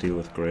tackle to deal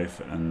with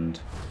Griff, and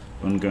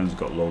Ungern's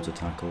got loads of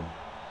tackle,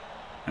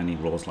 and he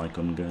rolls like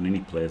Ungern, and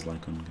he plays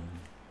like Ungern.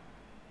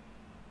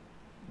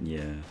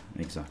 Yeah,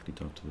 exactly,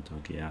 dog to the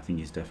dog. Yeah, I think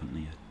he's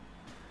definitely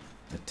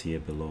a tier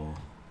below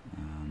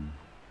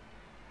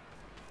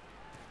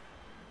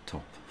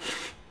top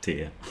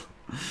tier,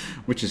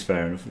 which is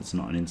fair enough. It's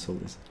not an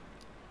insult, is it?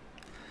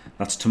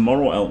 That's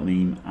tomorrow,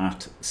 Eltmeme,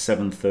 at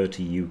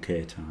 7:30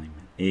 UK time,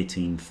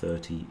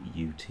 18:30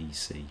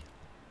 UTC.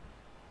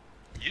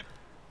 Yep.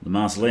 The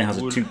Marzolais has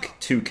a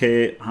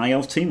 2K high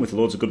elf team with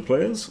loads of good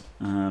players.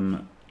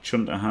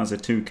 Chunter has a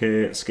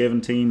 2K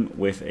Skaven team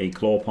with a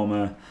claw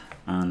pommer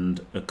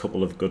and a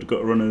couple of good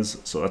gutter runners.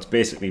 So that's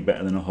basically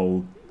better than a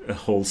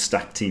whole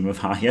stack team of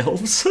high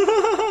elves.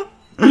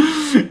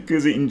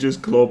 Because he can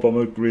just claw bomb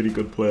a really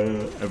good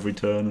player every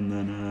turn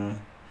and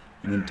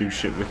then do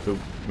shit with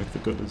the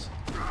gutters.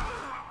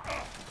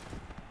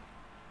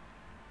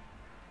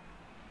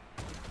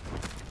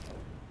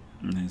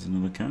 And there's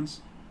another Kaz.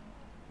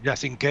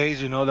 Just in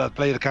case, you know, that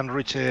player can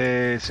reach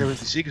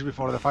 76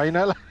 before the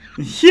final.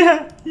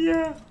 Yeah,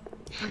 yeah.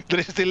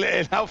 There's still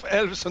enough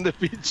elves on the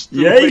pitch.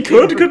 Yeah, he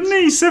could, couldn't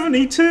he?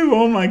 72.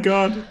 Oh my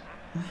god.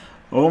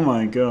 Oh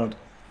my god.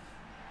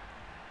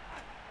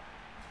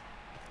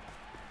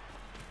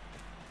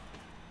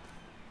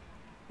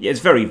 Yeah, it's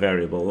very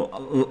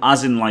variable,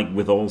 as in like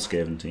with all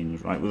Skaven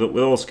teams, right? With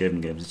all Skaven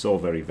games, it's all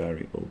very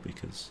variable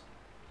because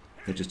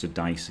they're just a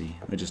dicey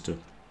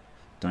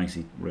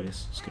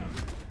race.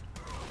 Skaven.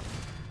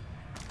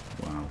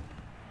 Wow.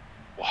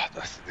 Wow,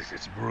 this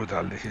is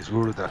brutal. This is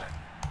brutal.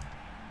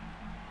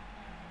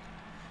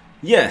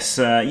 Yes,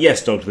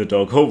 yes, dog to the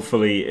dog.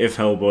 Hopefully, if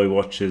Hellboy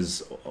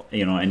watches,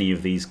 you know, any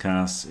of these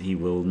casts, he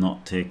will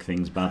not take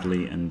things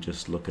badly and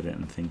just look at it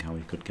and think how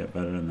he could get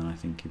better, and then I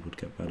think he would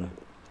get better.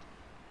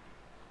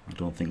 I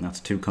don't think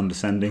that's too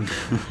condescending.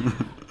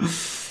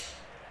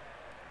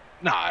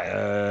 Nah,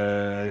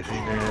 I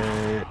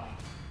think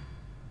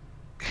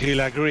he'll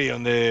agree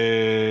on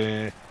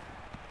the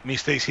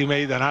mistakes he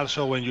made, and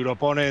also when your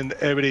opponent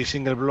every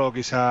single block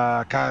is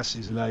a cast,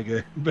 is like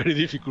very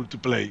difficult to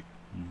play.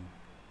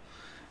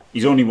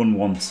 He's only won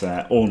once,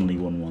 but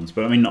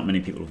I mean, not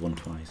many people have won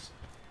twice.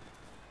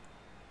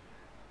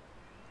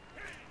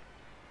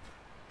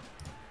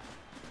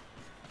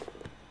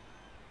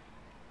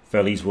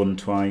 Felly's won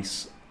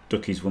twice.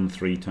 Ducky's won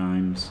 3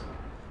 times.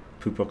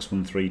 Pupok's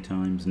won 3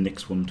 times.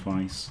 Nick's won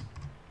twice.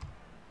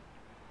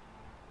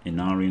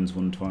 Inarian's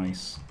won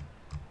twice.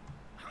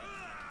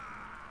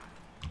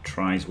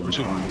 Try's won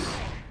twice.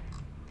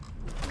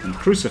 And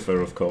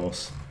Crucifer, of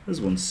course, has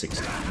won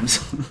 6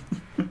 times.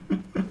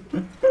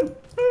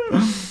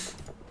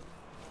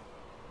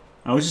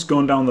 I was just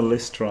going down the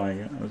list,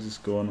 Try. I was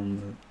just going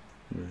on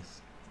the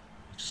list.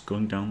 Just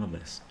going down the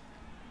list.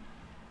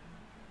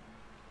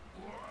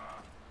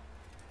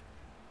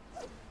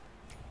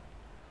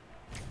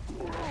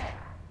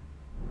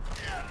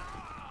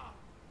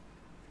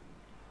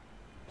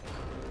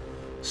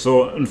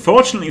 So,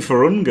 unfortunately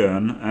for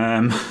Ungern,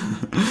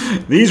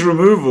 these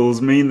removals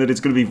mean that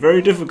it's going to be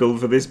very difficult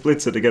for this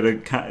blitzer to get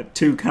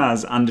 2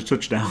 Kaz and a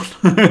touchdown.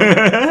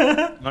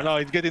 No,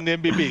 it's getting the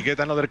MVP. Get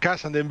another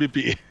Kaz and the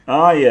MVP.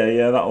 Ah,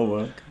 yeah, that'll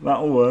work.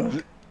 That'll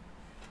work.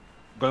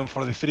 Going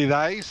for the 3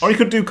 dice. Or you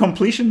could do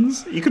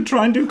completions. You could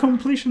try and do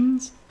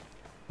completions.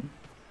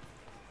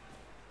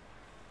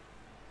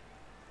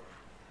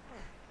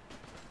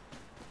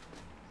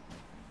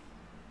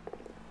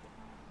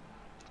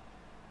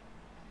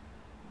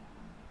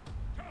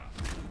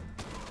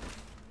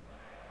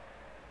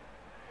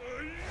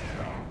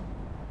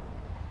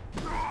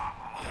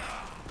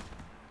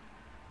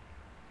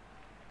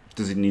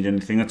 Does he need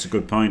anything? That's a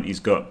good point.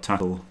 He's got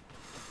tackle,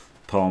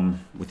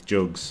 pom with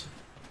jugs,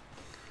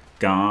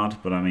 guard,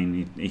 but I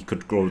mean he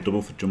could grow a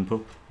double for jump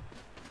up.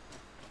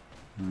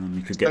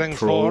 He could get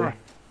pro.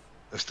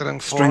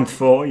 Strength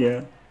 4,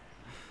 yeah.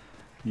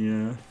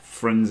 Yeah.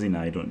 Frenzy,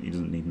 no, he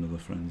doesn't need another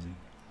frenzy.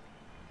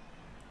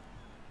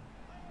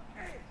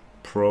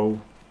 Pro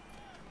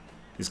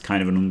is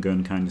kind of an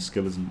Ungern kind of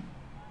skill, isn't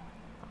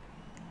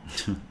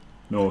it?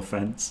 No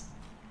offense.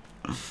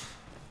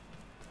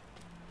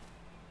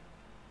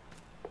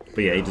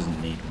 But yeah, he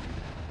doesn't need one.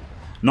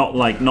 Not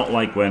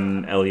like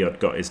when Elliot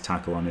got his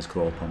tackle on his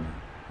claw pommer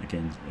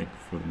against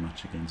for the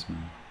match against me.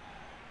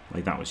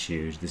 Like, that was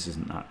huge. This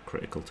isn't that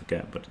critical to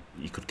get, but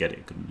he could get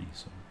it, couldn't he?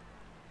 So.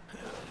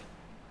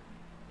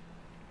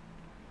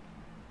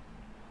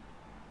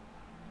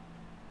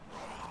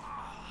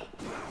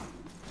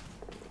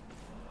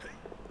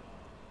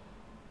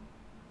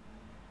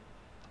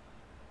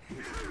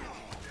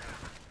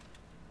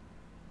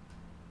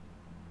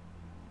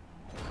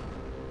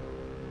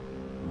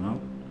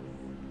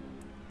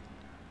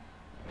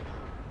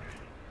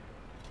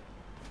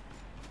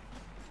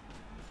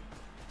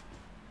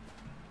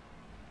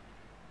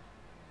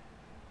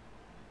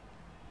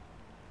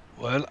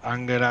 Well,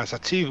 Ungern has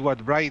achieved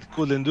what Bright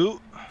couldn't do.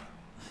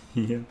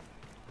 Yeah.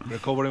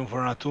 Recovering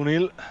from a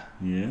 2-0.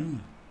 Yeah.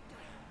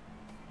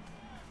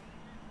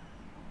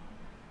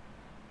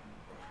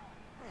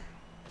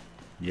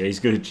 Yeah, he's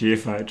good at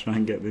GFI. Try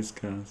and get this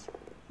cast.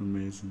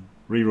 Amazing.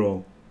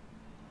 Reroll.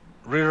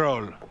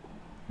 Reroll.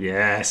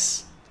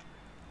 Yes.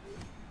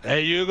 There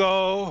you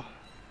go.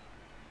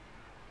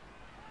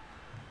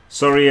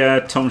 Sorry,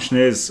 Tom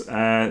Schneers.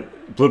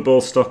 Blood Bowl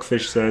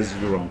Stockfish says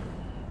you're wrong.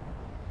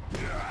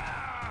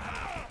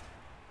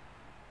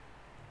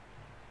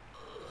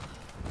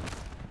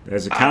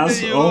 There's a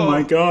Kaz. Oh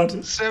my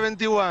god.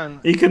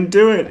 71. He can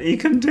do it. He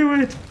can do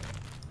it.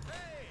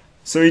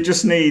 So he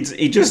just needs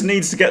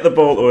to get the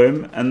ball to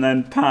him and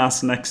then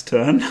pass next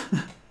turn.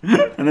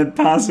 And then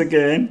pass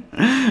again.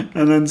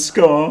 And then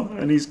score,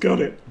 and he's got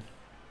it.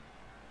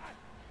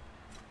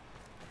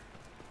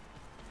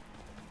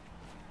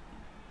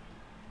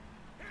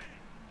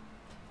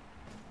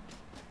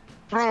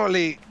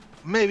 Probably,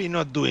 maybe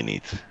not doing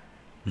it.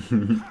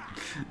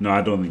 No,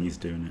 I don't think he's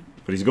doing it.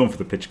 But he's going for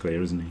the pitch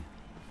clear, isn't he?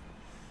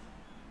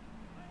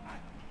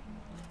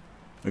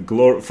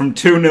 From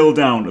 2-0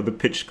 down to the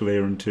pitch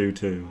clear and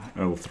 2-2.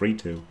 Oh,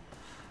 3-2.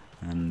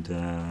 And,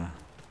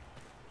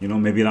 you know,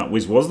 maybe that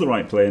was the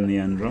right play in the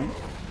end, right?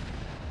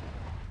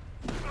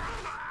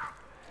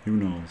 Who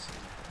knows?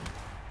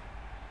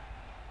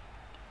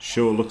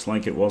 Sure looks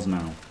like it was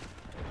now.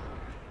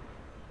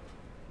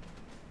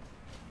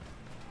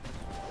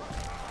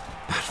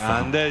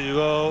 And there you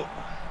go.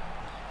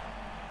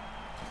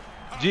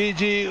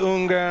 GG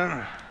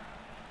Ungern.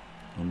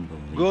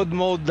 God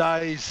mode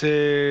dice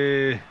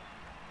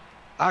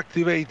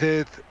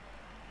activated.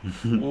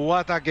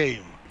 What a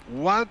game.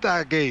 What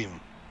a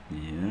game.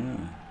 Yeah.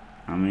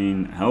 I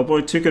mean,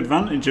 Hellboy took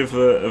advantage of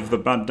the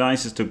bad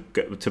dice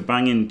to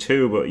bang in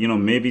 2, but, you know,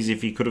 maybe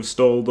if he could have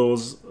stalled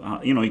those,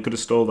 you know, he could have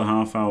stalled the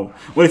half out.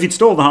 Well, if he'd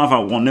stalled the half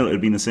out 1-0, it would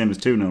have been the same as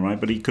 2-0, right?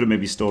 But he could have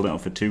maybe stalled it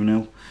out for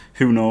 2-0.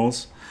 Who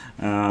knows?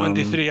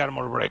 23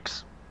 armor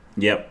breaks.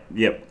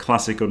 Yep.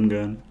 Classic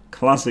Ungern.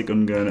 Classic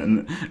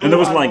Ungern. And there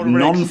was like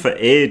none for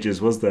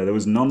ages, was there? There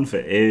was none for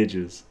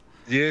ages.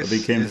 Yes. But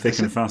they came thick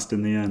and fast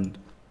in the end.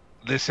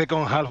 The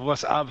second half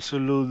was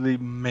absolutely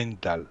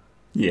mental.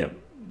 Yep,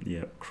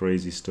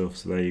 crazy stuff.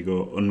 So there you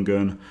go.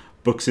 Ungern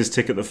books his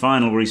ticket to the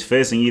final, where he's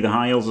facing either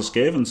High Elves or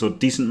Skaven. So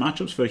decent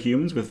matchups for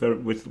humans with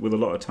a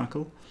lot of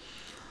tackle.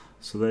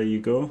 So there you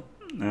go.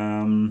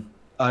 And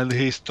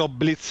his top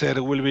blitzer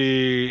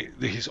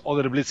his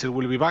other blitzer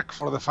will be back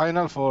for the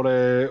final for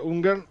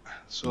Ungern.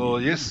 So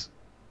yes.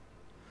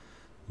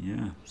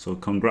 Yeah, so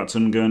congrats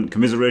Ungern.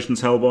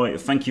 Commiserations Hellboy.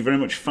 Thank you very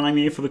much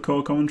Faemir for the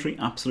core commentary.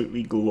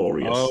 Absolutely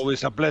glorious.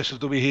 Always a pleasure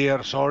to be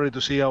here. Sorry to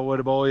see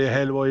our boy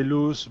Hellboy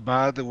lose,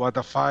 but what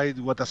a fight,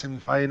 what a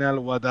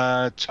semi-final, what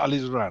a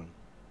challenge run.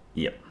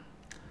 Yep.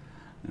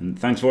 And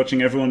thanks for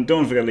watching everyone.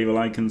 Don't forget to leave a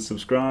like and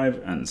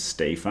subscribe, and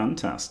stay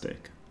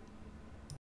fantastic.